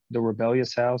Israel, the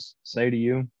rebellious house, say to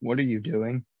you, What are you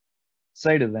doing?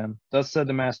 Say to them, Thus said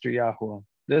the Master Yahweh,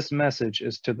 This message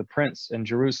is to the prince in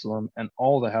Jerusalem and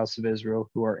all the house of Israel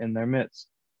who are in their midst.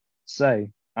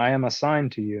 Say, I am a sign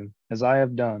to you, as I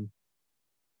have done.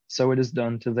 So it is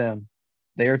done to them.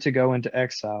 They are to go into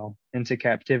exile, into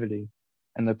captivity,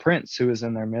 and the prince who is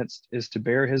in their midst is to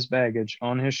bear his baggage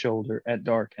on his shoulder at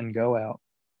dark and go out.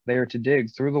 They are to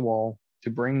dig through the wall to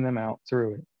bring them out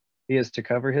through it. He is to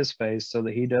cover his face so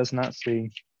that he does not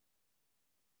see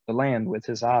the land with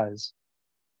his eyes.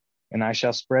 And I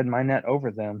shall spread my net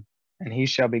over them, and he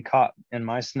shall be caught in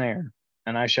my snare.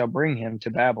 And I shall bring him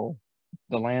to Babel,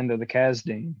 the land of the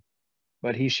Kasdim,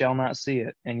 but he shall not see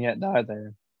it, and yet die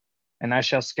there. And I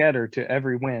shall scatter to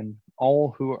every wind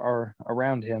all who are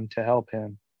around him to help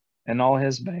him, and all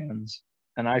his bands.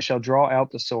 And I shall draw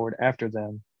out the sword after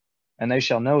them, and they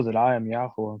shall know that I am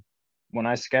Yahweh, when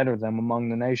I scatter them among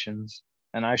the nations,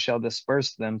 and I shall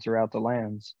disperse them throughout the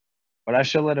lands. But I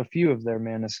shall let a few of their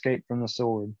men escape from the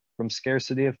sword, from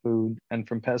scarcity of food, and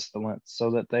from pestilence,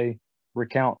 so that they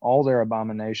recount all their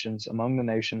abominations among the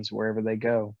nations wherever they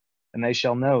go, and they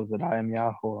shall know that I am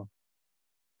Yahweh.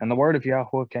 And the word of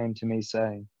Yahweh came to me,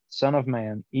 saying, Son of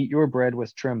man, eat your bread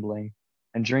with trembling,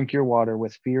 and drink your water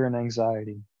with fear and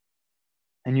anxiety.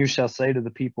 And you shall say to the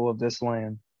people of this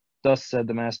land, Thus said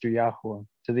the Master Yahweh,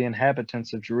 to the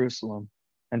inhabitants of Jerusalem,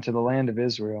 and to the land of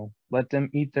Israel, Let them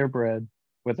eat their bread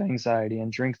with anxiety,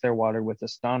 and drink their water with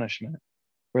astonishment,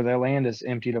 for their land is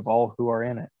emptied of all who are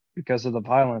in it, because of the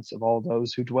violence of all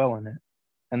those who dwell in it.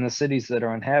 And the cities that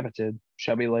are inhabited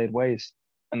shall be laid waste,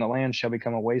 and the land shall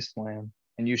become a wasteland,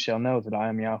 and you shall know that I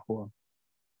am Yahweh.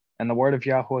 And the word of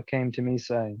Yahweh came to me,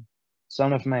 saying,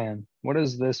 Son of man, what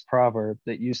is this proverb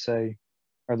that you say,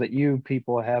 or that you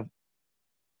people have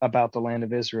about the land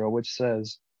of Israel, which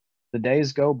says, The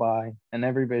days go by, and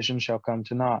every vision shall come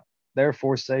to naught.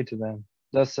 Therefore say to them,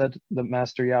 Thus said the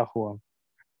Master Yahweh,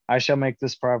 I shall make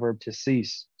this proverb to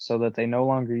cease, so that they no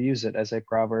longer use it as a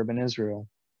proverb in Israel.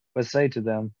 But say to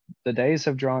them, The days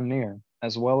have drawn near,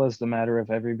 as well as the matter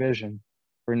of every vision.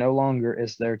 For no longer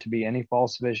is there to be any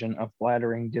false vision of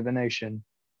flattering divination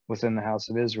within the house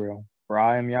of Israel. For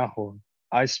I am Yahweh.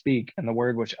 I speak, and the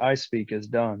word which I speak is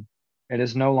done. It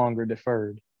is no longer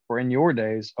deferred. For in your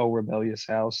days, O rebellious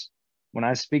house, when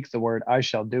I speak the word, I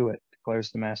shall do it,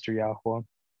 declares the Master Yahweh.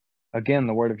 Again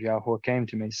the word of Yahweh came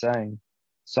to me, saying,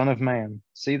 Son of man,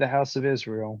 see the house of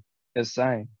Israel is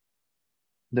saying,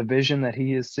 The vision that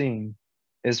he is seeing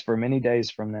is for many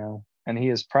days from now, and he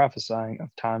is prophesying of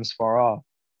times far off.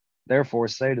 Therefore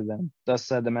say to them, Thus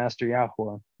said the Master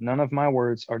Yahweh, None of my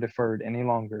words are deferred any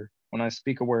longer. When I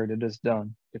speak a word, it is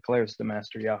done, declares the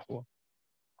Master Yahweh.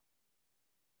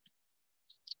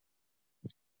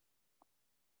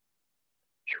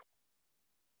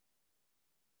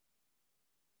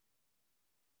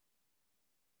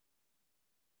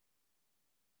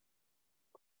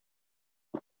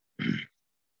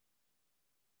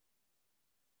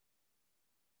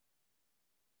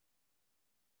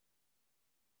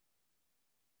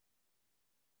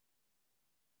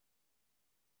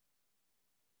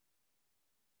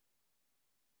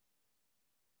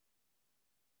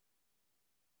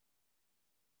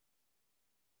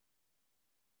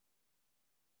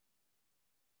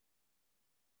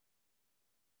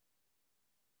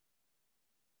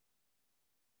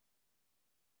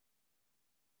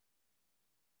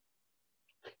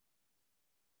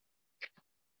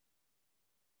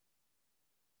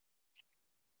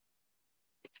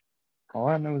 All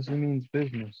I know is he means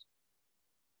business.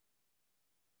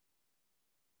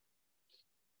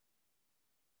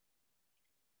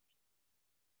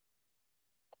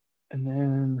 And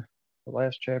then the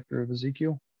last chapter of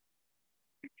Ezekiel.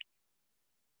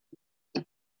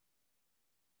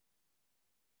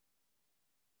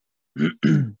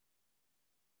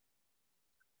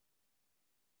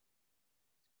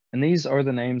 And these are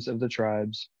the names of the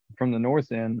tribes from the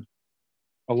north end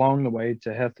along the way to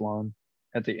Hethlon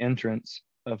at the entrance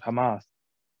of Hamath,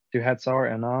 to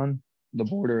Hatzar Enan, the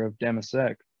border of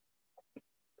Damasek,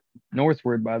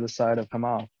 northward by the side of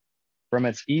Hamath, from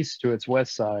its east to its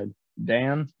west side,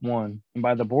 Dan, 1, and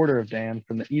by the border of Dan,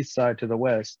 from the east side to the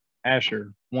west,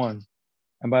 Asher, 1,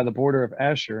 and by the border of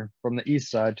Asher, from the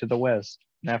east side to the west,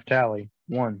 Naphtali,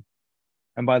 1,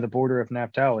 and by the border of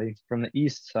Naphtali, from the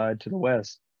east side to the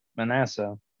west,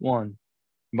 Manasseh, 1,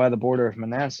 and by the border of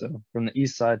Manasseh, from the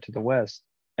east side to the west,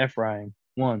 Ephraim,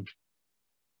 1,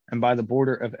 and by the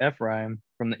border of Ephraim,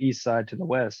 from the east side to the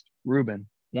west, Reuben,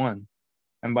 1,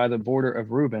 and by the border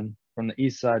of Reuben, from the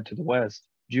east side to the west,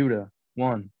 Judah,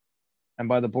 1, and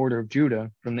by the border of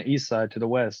Judah, from the east side to the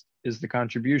west, is the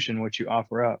contribution which you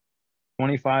offer up,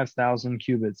 25,000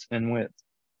 cubits in width,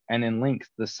 and in length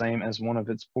the same as one of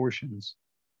its portions,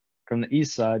 from the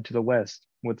east side to the west,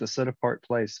 with the set-apart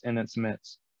place in its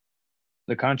midst.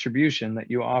 The contribution that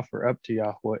you offer up to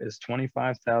Yahweh is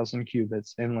 25,000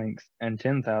 cubits in length and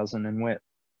 10,000 in width,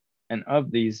 and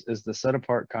of these is the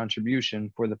set-apart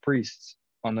contribution for the priests,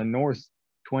 on the north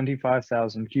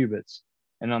 25,000 cubits,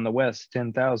 and on the west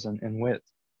 10,000 in width,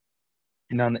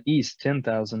 and on the east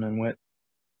 10,000 in width,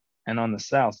 and on the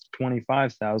south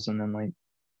 25,000 in length,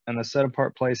 and the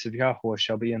set-apart place of Yahweh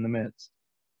shall be in the midst.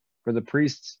 For the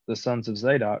priests, the sons of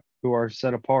Zadok, who are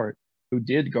set apart, who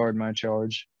did guard my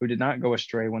charge, who did not go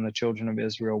astray when the children of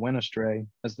Israel went astray,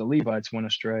 as the Levites went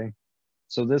astray,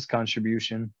 so this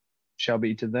contribution shall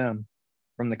be to them,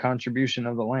 from the contribution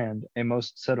of the land, a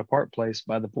most set-apart place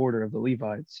by the border of the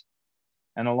Levites.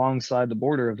 And alongside the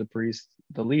border of the priests,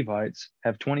 the Levites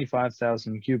have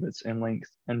 25,000 cubits in length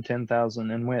and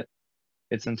 10,000 in width.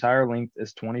 Its entire length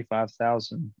is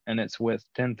 25,000, and its width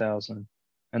 10,000.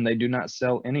 And they do not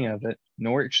sell any of it,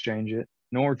 nor exchange it,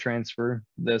 nor transfer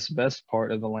this best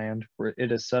part of the land, for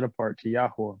it is set apart to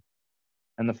Yahweh.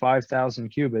 And the 5,000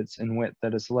 cubits in width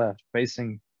that is left,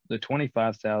 facing the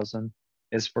 25,000,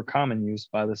 is for common use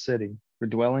by the city, for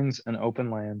dwellings and open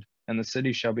land, and the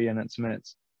city shall be in its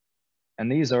midst.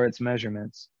 And these are its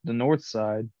measurements: the north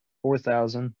side,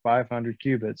 4,500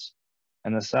 cubits,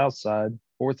 and the south side,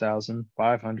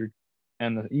 4,500,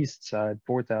 and the east side,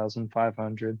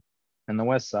 4,500, and the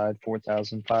west side,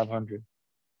 4,500.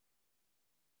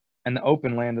 And the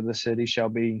open land of the city shall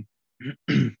be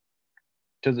to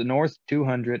the north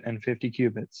 250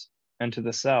 cubits, and to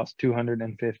the south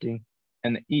 250,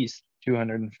 and the east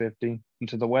 250, and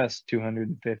to the west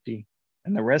 250,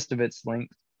 and the rest of its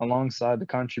length, alongside the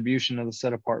contribution of the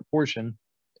set-apart portion,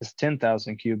 is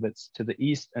 10,000 cubits to the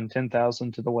east and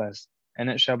 10,000 to the west, and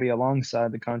it shall be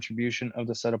alongside the contribution of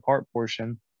the set-apart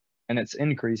portion, and its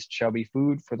increase shall be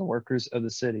food for the workers of the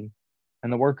city,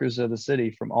 and the workers of the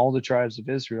city from all the tribes of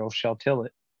Israel shall till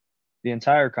it. The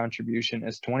entire contribution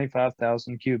is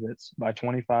 25,000 cubits by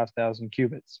 25,000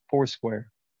 cubits,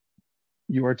 foursquare.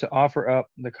 You are to offer up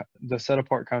the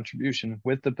set-apart contribution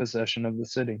with the possession of the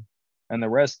city, and the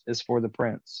rest is for the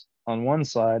prince, on one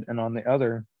side and on the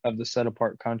other of the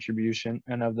set-apart contribution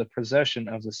and of the possession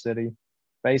of the city,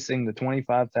 facing the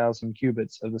 25,000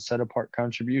 cubits of the set-apart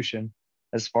contribution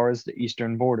as far as the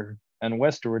eastern border, and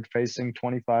westward facing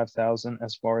 25,000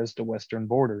 as far as the western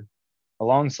border,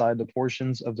 alongside the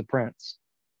portions of the prince.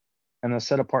 And the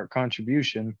set-apart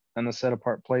contribution and the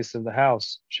set-apart place of the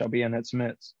house shall be in its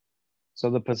midst. So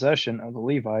the possession of the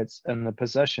Levites and the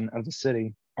possession of the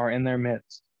city are in their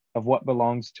midst of what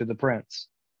belongs to the prince.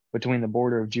 Between the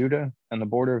border of Judah and the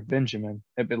border of Benjamin,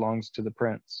 it belongs to the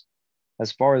prince.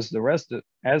 As for the rest of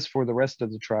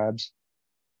the tribes,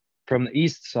 from the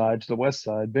east side to the west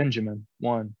side, Benjamin,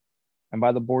 1. And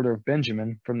by the border of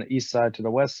Benjamin, from the east side to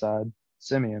the west side,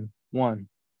 Simeon, 1.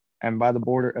 And by the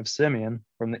border of Simeon,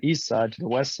 from the east side to the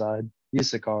west side,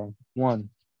 Issachar, 1.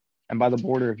 And by the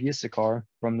border of Issachar,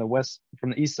 from the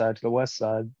east side to the west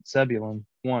side, Zebulun,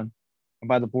 1. And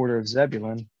by the border of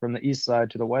Zebulun, from the east side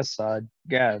to the west side,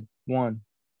 Gad, 1.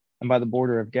 And by the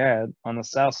border of Gad, on the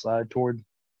south side toward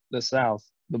the south,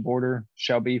 the border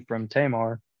shall be from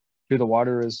Tamar to the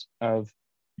waters of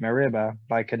Meribah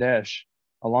by Kadesh,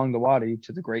 along the Wadi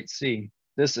to the great sea.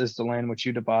 This is the land which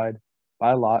you divide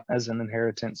by lot as an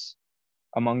inheritance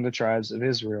among the tribes of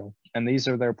Israel. And these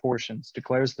are their portions,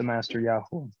 declares the Master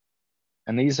Yahweh.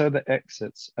 And these are the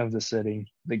exits of the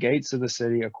city, the gates of the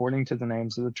city according to the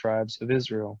names of the tribes of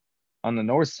Israel. On the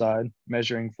north side,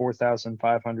 measuring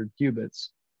 4,500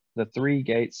 cubits, the 3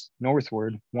 gates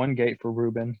northward, 1 gate for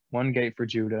Reuben, 1 gate for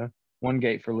Judah, 1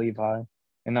 gate for Levi.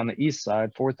 And on the east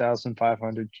side,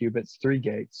 4,500 cubits, 3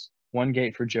 gates, 1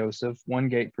 gate for Joseph, 1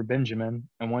 gate for Benjamin,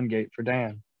 and 1 gate for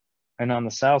Dan. And on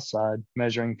the south side,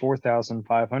 measuring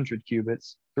 4,500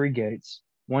 cubits, 3 gates,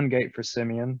 1 gate for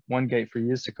Simeon, 1 gate for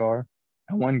Issachar,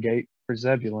 and 1 gate for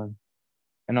Zebulun.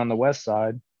 And on the west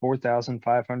side,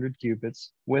 4,500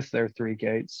 cubits, with their 3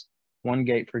 gates, one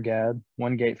gate for Gad,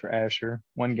 one gate for Asher,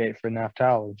 one gate for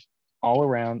Naphtali, all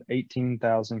around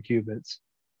 18,000 cubits.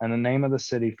 And the name of the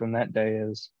city from that day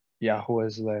is Yahweh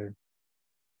is there.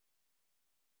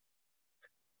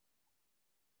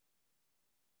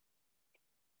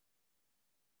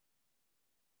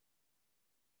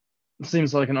 It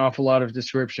seems like an awful lot of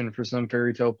description for some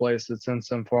fairy tale place that's in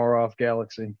some far off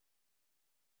galaxy.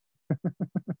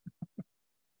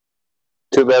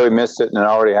 Too bad we missed it and it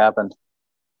already happened.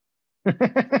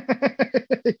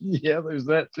 Yeah, there's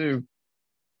that too.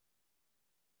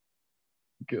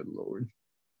 Good Lord.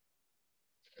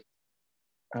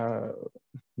 Then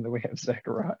we have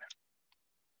Zechariah.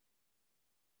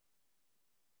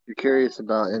 If you're curious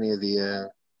about any of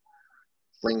the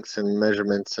links and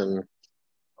measurements and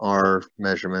our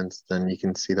measurements, then you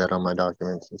can see that on my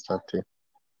documents and stuff too.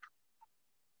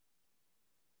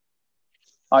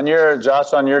 On your,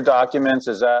 Josh, on your documents,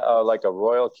 is that like a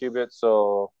royal cubit?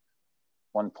 So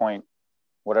 1 point,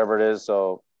 whatever it is.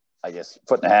 So I guess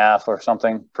 1.5 feet or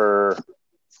something per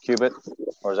cubit,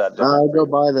 or is that different? I go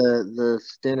by the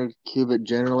standard cubit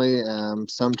generally.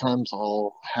 Sometimes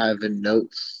I'll have in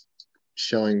notes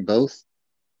showing both.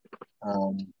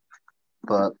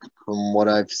 But from what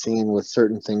I've seen with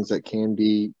certain things that can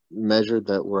be measured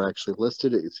that were actually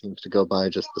listed, it seems to go by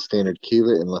just the standard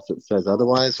cubit unless it says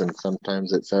otherwise, and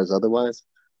sometimes it says otherwise.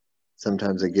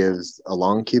 Sometimes it gives a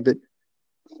long cubit.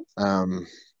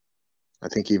 I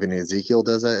think even Ezekiel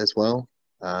does that as well.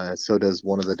 So does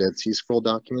one of the Dead Sea Scroll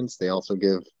documents. They also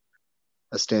give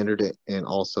a standard and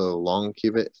also long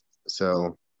cubit.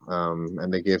 So,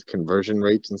 and they give conversion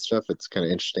rates and stuff. It's kind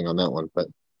of interesting on that one. But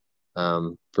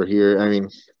for here, I mean,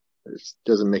 it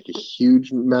doesn't make a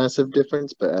huge, massive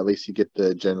difference, but at least you get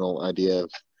the general idea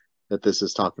of that this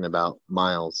is talking about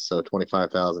miles. So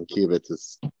 25,000 cubits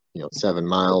is, 7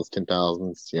 miles,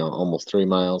 10,000, almost 3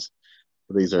 miles.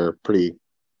 These are pretty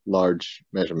large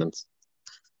measurements.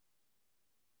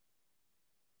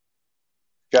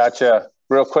 Gotcha.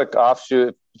 Real quick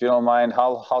offshoot, if you don't mind,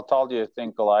 how tall do you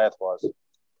think Goliath was?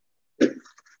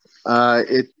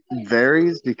 It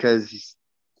varies because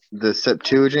the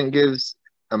Septuagint gives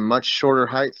a much shorter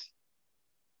height.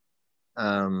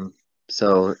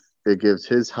 So it gives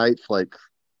his height like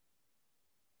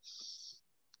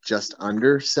just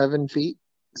under 7 feet.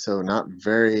 So not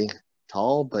very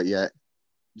tall, but yet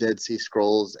Dead Sea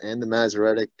Scrolls and the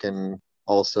Masoretic and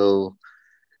also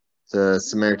the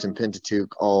Samaritan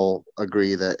Pentateuch all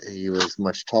agree that he was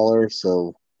much taller.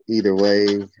 So either way,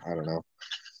 I don't know.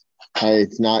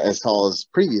 It's not as tall as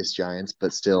previous giants,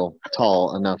 but still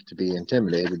tall enough to be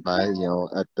intimidated by,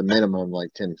 at the minimum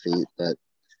like 10 feet, but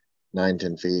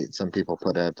 9-10 feet. Some people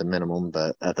put it at the minimum,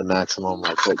 but at the maximum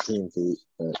like 13 feet.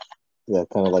 But yeah,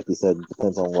 kind of like you said,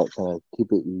 depends on what kind of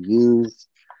cubit you use.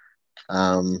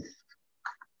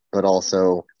 But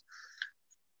also,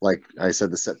 like I said,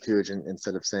 the Septuagint,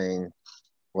 instead of saying,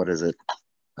 what is it?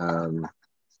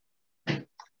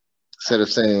 Instead of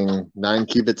saying 9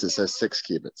 cubits, it says 6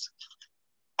 cubits.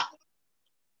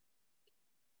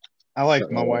 I like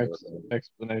my wife's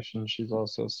explanation. She's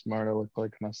also smart. I look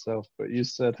like myself. But you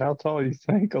said, how tall you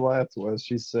think Goliath was?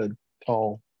 She said,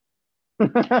 tall.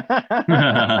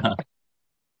 I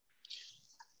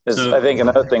think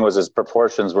another thing was his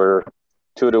proportions were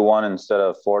 2-to-1 instead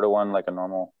of 4-to-1, like a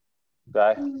normal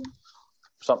guy.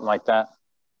 Something like that.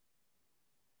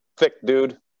 Thick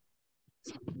dude.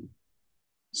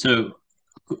 So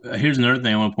here's another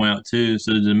thing I want to point out too.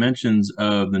 So the dimensions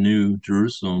of the New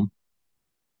Jerusalem.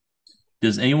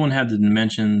 Does anyone have the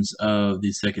dimensions of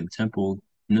the Second Temple?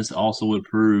 And this also would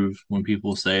prove when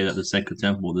people say that the Second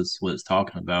Temple, this is what it's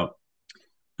talking about.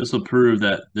 This will prove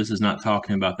that this is not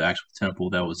talking about the actual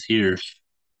temple that was here,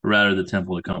 but rather the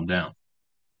temple to come down.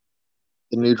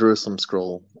 The New Jerusalem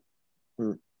scroll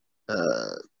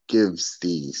gives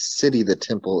the city the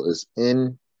temple is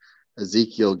in.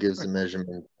 Ezekiel gives the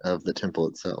measurement of the temple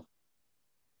itself.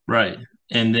 Right.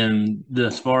 And then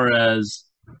as far as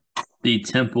the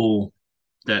temple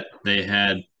that they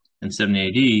had in 70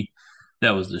 AD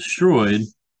that was destroyed,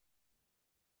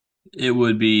 it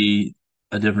would be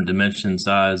a different dimension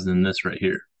size than this right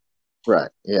here.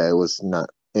 Right. Yeah, it was not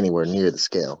anywhere near the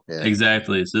scale. Yeah.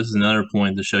 Exactly. So this is another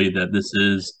point to show you that this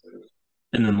is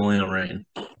in the millennial reign.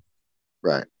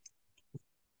 Right.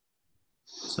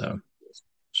 So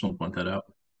just want to point that out.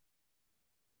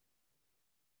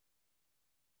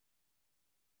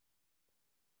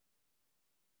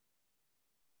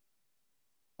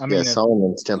 I mean,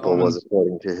 Solomon's temple was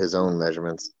according to his own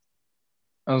measurements.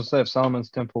 I was gonna say if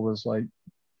Solomon's temple was like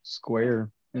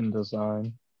square in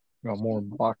design, more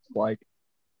box-like.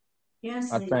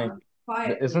 Yes, I think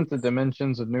isn't the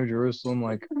dimensions of New Jerusalem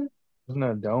like Wasn't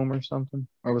that a dome or something?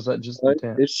 Or was that just the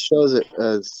tent? It shows it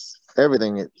as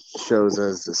everything. It shows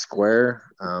as a square.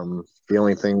 The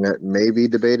only thing that may be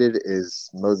debated is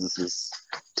Moses's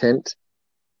tent,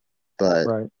 but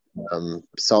Right.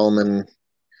 Solomon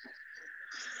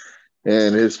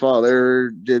and his father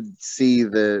did see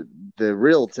the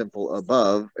real temple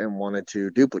above and wanted to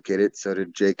duplicate it. So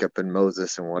did Jacob and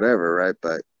Moses and whatever, right?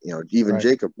 But even Right.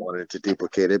 Jacob wanted to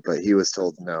duplicate it, but he was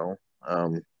told no.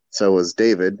 So was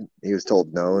David. He was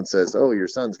told no and says, "Oh, your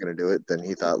son's going to do it." Then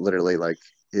he thought literally like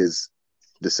his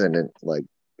descendant, like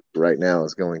right now,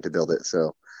 is going to build it.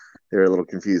 So they were a little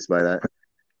confused by that.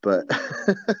 But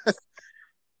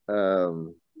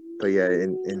um, but yeah,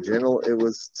 in general, it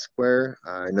was square.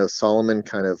 I know Solomon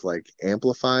kind of like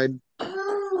amplified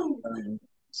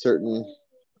certain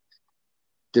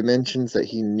dimensions that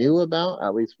he knew about,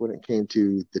 at least when it came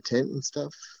to the tent and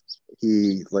stuff.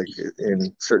 He like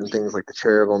in certain things like the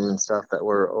cherubim and stuff that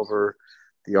were over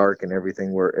the ark and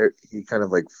everything, where he kind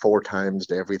of like 4 times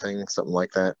to everything, something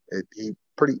like that. He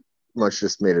pretty much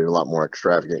just made it a lot more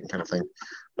extravagant kind of thing,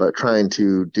 but trying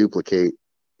to duplicate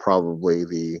probably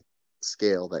the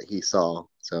scale that he saw.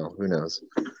 So who knows?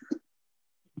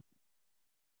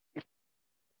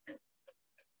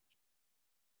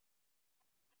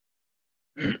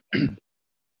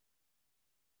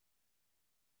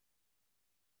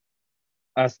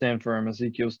 I stand firm.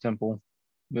 Ezekiel's temple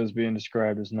that is being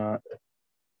described is not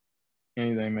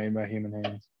anything made by human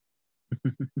hands.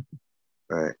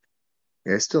 All right.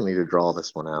 Yeah, I still need to draw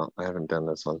this one out. I haven't done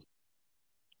this one.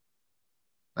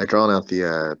 I drawn out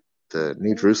the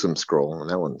New Jerusalem scroll, and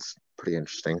that one's pretty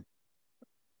interesting.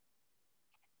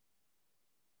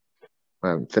 I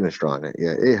haven't finished drawing it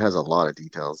yet. It has a lot of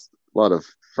details, a lot of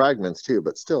fragments too,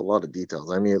 but still a lot of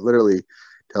details. I mean, it literally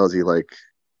tells you like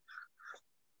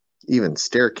even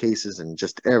staircases and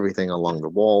just everything along the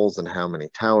walls and how many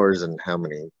towers and how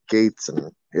many gates,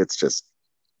 and it's just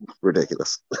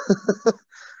ridiculous.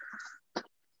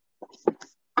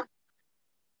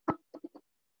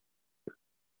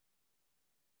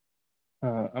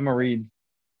 I'm going to read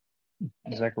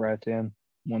Zechariah 10,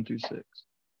 1-6.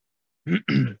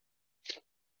 It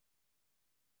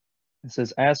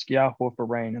says, "Ask Yahweh for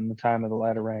rain in the time of the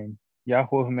latter rain, Yahweh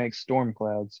who makes storm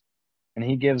clouds, and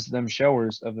he gives them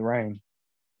showers of the rain,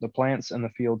 the plants in the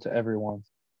field to everyone.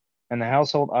 And the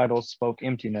household idols spoke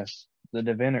emptiness. The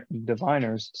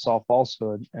diviners saw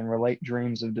falsehood and relate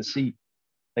dreams of deceit.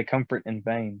 They comfort in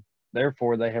vain.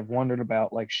 Therefore they have wandered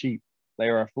about like sheep. They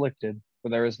are afflicted, for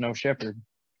there is no shepherd.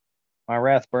 My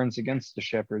wrath burns against the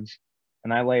shepherds,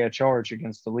 and I lay a charge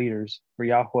against the leaders. For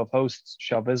Yahweh of hosts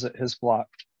shall visit his flock,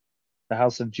 the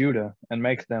house of Judah, and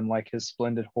make them like his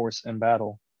splendid horse in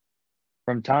battle.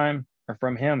 From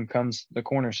him comes the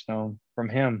cornerstone, from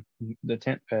him the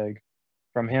tent peg,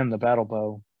 from him the battle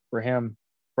bow,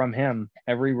 from him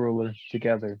every ruler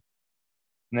together.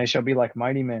 And they shall be like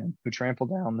mighty men who trample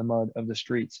down the mud of the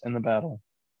streets in the battle.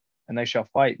 And they shall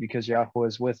fight because Yahweh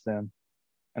is with them.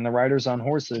 And the riders on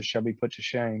horses shall be put to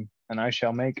shame. And I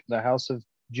shall make the house of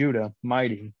Judah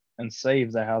mighty, and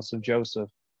save the house of Joseph.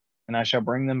 And I shall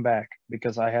bring them back,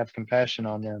 because I have compassion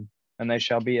on them. And they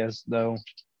shall be as though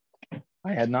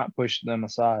I had not pushed them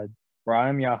aside. For I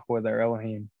am Yahweh their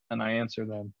Elohim, and I answer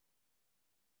them."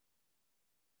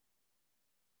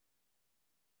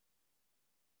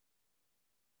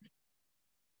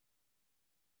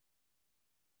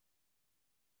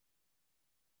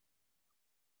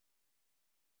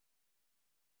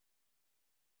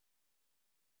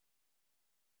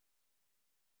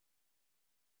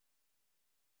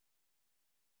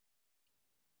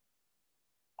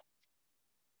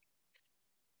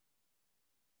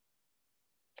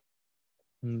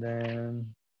 And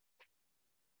then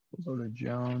we'll go to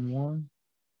John 1.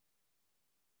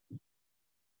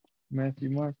 Matthew,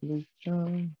 Mark, Luke,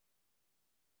 John.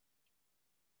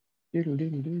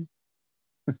 Diddle.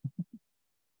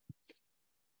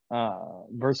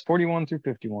 Verse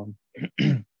 41-51.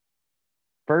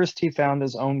 First he found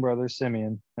his own brother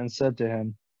Simeon, and said to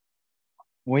him,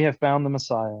 "We have found the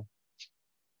Messiah."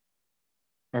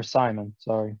 Or Simon,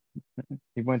 sorry.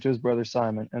 He went to his brother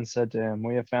Simon and said to him,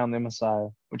 "We have found the Messiah,"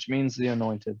 which means the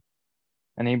anointed.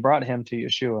 And he brought him to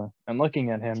Yeshua. And looking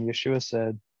at him, Yeshua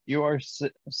said, "You are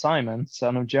Simon,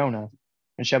 son of Jonah,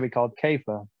 and shall be called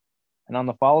Kepha." And on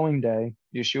the following day,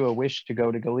 Yeshua wished to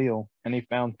go to Galilee, and he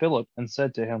found Philip and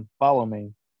said to him, "Follow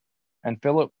me." And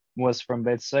Philip was from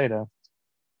Bethsaida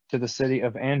to the city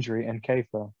of Andrew and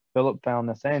Kepha. Philip found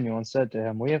Nathanael and said to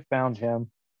him, "We have found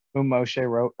him whom Moshe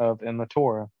wrote of in the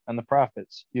Torah and the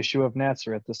prophets, Yeshua of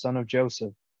Nazareth, the son of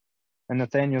Joseph." And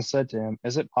Nathanael said to him,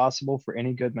 "Is it possible for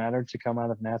any good matter to come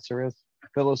out of Nazareth?"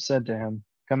 Philip said to him,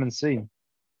 Come and see.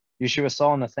 Yeshua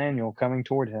saw Nathanael coming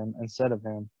toward him and said of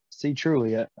him, See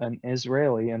truly an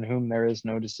Israeli in whom there is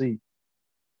no deceit.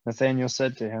 Nathanael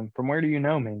said to him, From where do you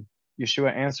know me?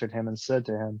 Yeshua answered him and said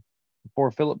to him,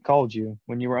 Before Philip called you,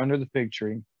 when you were under the fig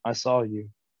tree, I saw you.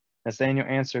 Nathanael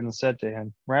answered and said to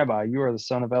him, Rabbi, you are the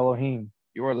son of Elohim.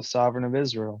 You are the sovereign of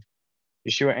Israel.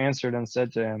 Yeshua answered and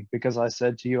said to him, Because I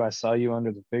said to you, I saw you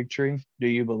under the fig tree, do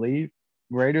you believe?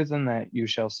 Greater than that you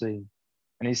shall see.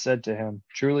 And he said to him,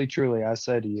 Truly, truly, I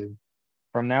say to you,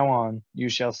 from now on you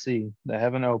shall see the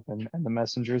heaven open and the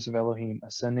messengers of Elohim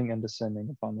ascending and descending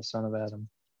upon the Son of Adam.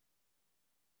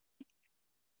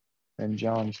 And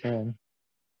John 10,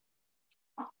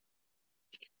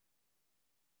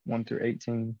 1 through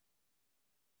 18.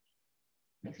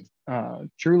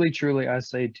 Truly, truly, I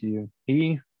say to you,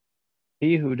 he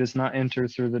who does not enter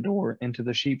through the door into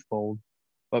the sheepfold,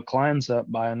 but climbs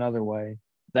up by another way,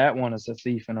 that one is a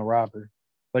thief and a robber.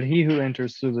 But he who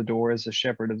enters through the door is a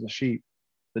shepherd of the sheep.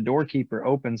 The doorkeeper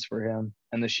opens for him,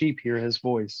 and the sheep hear his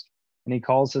voice. And he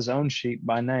calls his own sheep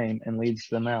by name and leads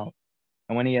them out.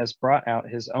 And when he has brought out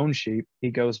his own sheep,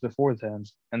 he goes before them,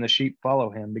 and the sheep follow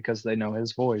him because they know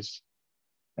his voice.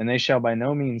 And they shall by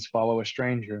no means follow a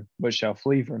stranger, but shall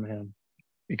flee from him,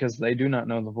 because they do not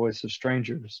know the voice of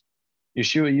strangers.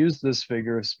 Yeshua used this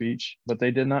figure of speech, but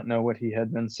they did not know what he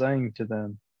had been saying to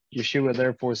them. Yeshua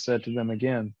therefore said to them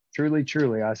again, Truly,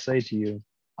 truly, I say to you,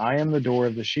 I am the door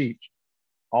of the sheep.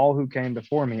 All who came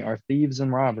before me are thieves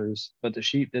and robbers, but the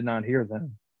sheep did not hear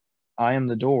them. I am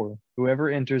the door. Whoever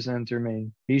enters in through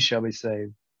me, he shall be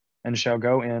saved, and shall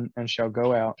go in and shall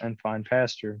go out and find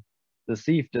pasture. The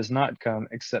thief does not come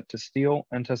except to steal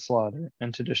and to slaughter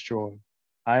and to destroy.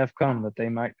 I have come that they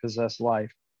might possess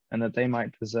life, and that they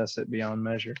might possess it beyond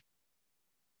measure.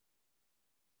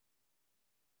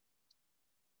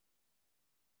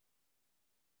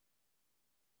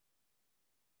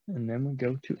 And then we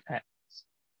go to Acts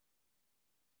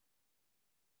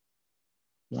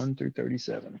 1 through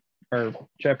 37, or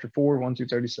chapter 4, 1 through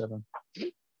 37.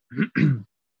 And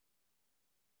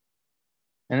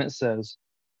it says,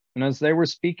 And as they were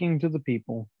speaking to the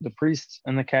people, the priests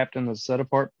and the captain of the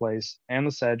set-apart place and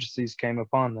the Sadducees came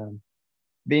upon them,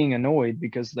 being annoyed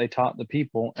because they taught the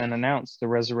people and announced the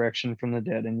resurrection from the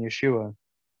dead in Yeshua.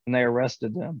 And they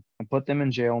arrested them and put them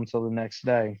in jail until the next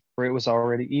day, for it was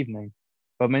already evening.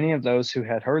 But many of those who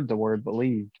had heard the word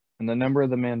believed, and the number of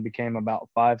the men became about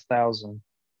 5,000.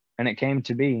 And it came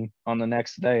to be on the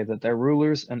next day that their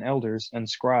rulers and elders and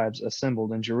scribes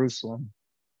assembled in Jerusalem,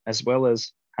 as well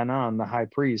as Hanan the high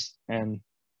priest, and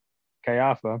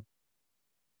Caiaphas,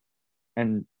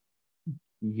 and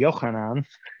Yochanan,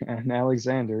 and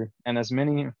Alexander, and as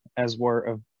many as were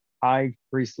of high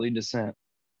priestly descent.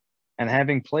 And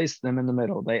having placed them in the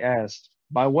middle, they asked,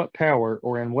 By what power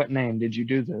or in what name did you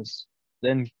do this?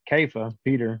 Then Caiaphas,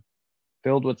 Peter,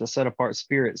 filled with the set-apart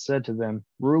spirit, said to them,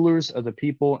 Rulers of the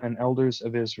people and elders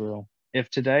of Israel, if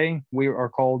today we are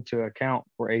called to account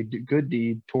for a good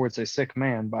deed towards a sick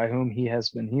man by whom he has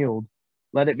been healed,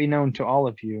 let it be known to all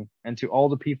of you and to all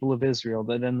the people of Israel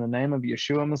that in the name of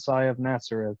Yeshua Messiah of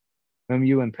Nazareth, whom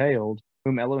you impaled,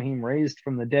 whom Elohim raised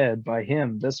from the dead, by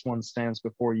him this one stands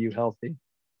before you healthy.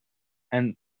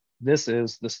 And this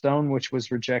is the stone which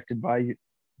was rejected by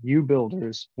you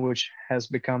builders, which has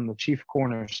become the chief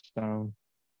cornerstone.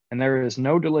 And there is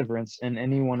no deliverance in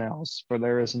anyone else, for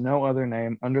there is no other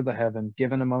name under the heaven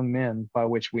given among men by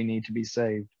which we need to be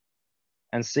saved.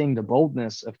 And seeing the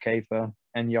boldness of Caiaphas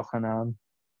and Yochanan,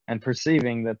 and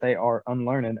perceiving that they are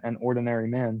unlearned and ordinary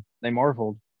men, they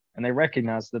marveled, and they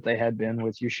recognized that they had been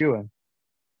with Yeshua.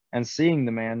 And seeing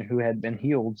the man who had been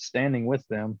healed standing with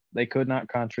them, they could not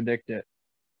contradict it.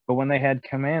 But when they had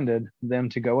commanded them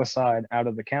to go aside out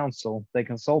of the council, they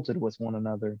consulted with one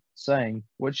another, saying,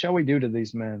 What shall we do to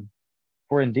these men?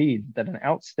 For indeed, that an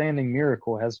outstanding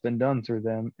miracle has been done through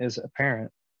them is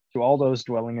apparent to all those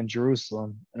dwelling in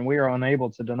Jerusalem, and we are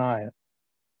unable to deny it.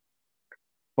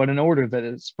 But in order that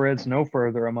it spreads no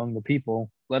further among the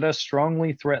people, let us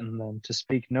strongly threaten them to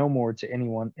speak no more to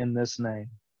anyone in this name.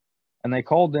 And they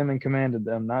called them and commanded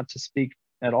them not to speak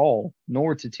at all,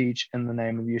 nor to teach in the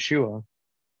name of Yeshua.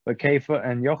 But Caiaphas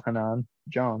and Yochanan,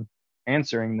 John,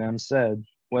 answering them, said,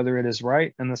 Whether it is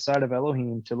right in the sight of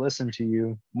Elohim to listen to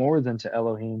you more than to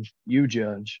Elohim, you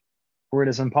judge. For it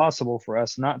is impossible for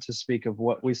us not to speak of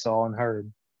what we saw and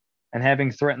heard. And having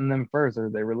threatened them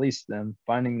further, they released them,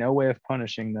 finding no way of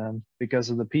punishing them because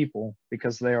of the people,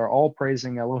 because they are all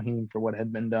praising Elohim for what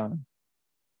had been done.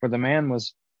 For the man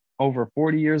was over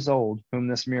 40 years old, whom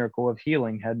this miracle of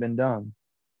healing had been done.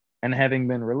 And having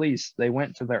been released, they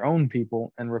went to their own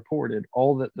people and reported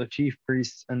all that the chief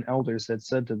priests and elders had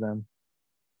said to them.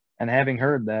 And having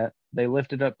heard that, they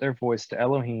lifted up their voice to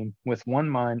Elohim with one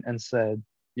mind and said,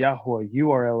 Yahweh,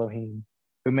 you are Elohim,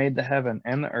 who made the heaven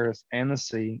and the earth and the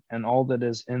sea and all that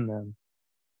is in them,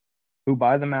 who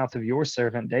by the mouth of your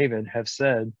servant David have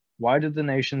said, why did the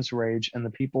nations rage and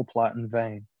the people plot in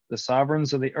vain? The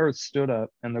sovereigns of the earth stood up,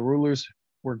 and the rulers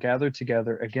were gathered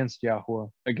together against Yahweh,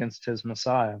 against his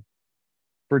Messiah.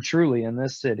 For truly in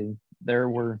this city there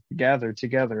were gathered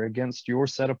together against your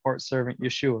set-apart servant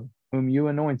Yeshua, whom you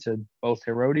anointed, both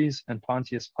Herodes and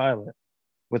Pontius Pilate,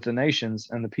 with the nations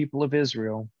and the people of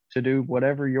Israel, to do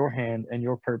whatever your hand and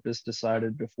your purpose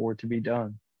decided before to be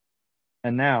done.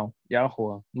 And now,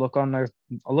 Yahweh, look on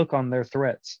their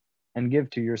threats, and give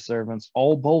to your servants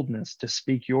all boldness to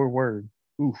speak your word,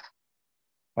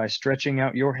 by stretching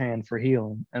out your hand for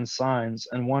healing and signs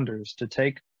and wonders to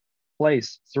take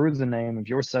place through the name of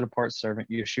your set-apart servant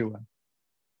Yeshua.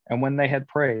 And when they had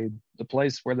prayed, the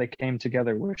place where they came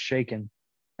together was shaken,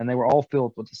 and they were all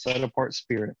filled with the set-apart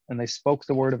spirit, and they spoke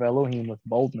the word of Elohim with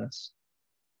boldness.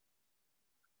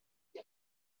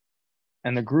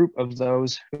 And the group of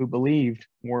those who believed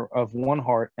were of one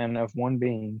heart and of one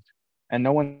being, and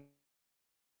no one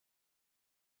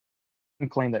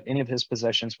claimed that any of his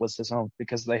possessions was his own,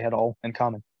 because they had all in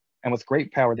common. And with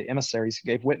great power the emissaries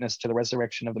gave witness to the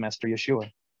resurrection of the Master Yeshua,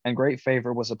 and great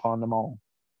favor was upon them all.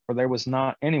 For there was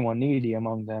not anyone needy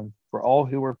among them, for all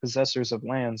who were possessors of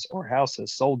lands or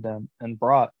houses sold them, and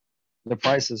brought the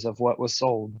prices of what was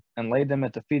sold, and laid them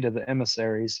at the feet of the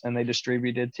emissaries, and they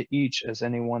distributed to each as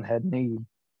anyone had need.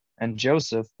 And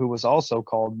Joseph, who was also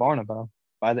called Barnabas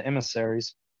by the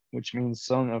emissaries, which means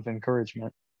son of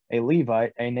encouragement, a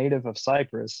Levite, a native of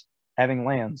Cyprus, having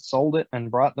land, sold it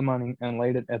and brought the money and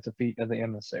laid it at the feet of the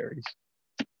emissaries.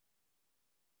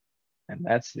 And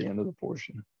that's the end of the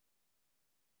portion.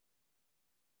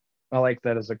 I like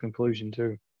that as a conclusion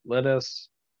too. Let us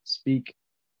speak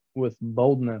with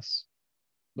boldness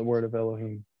the word of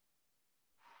Elohim.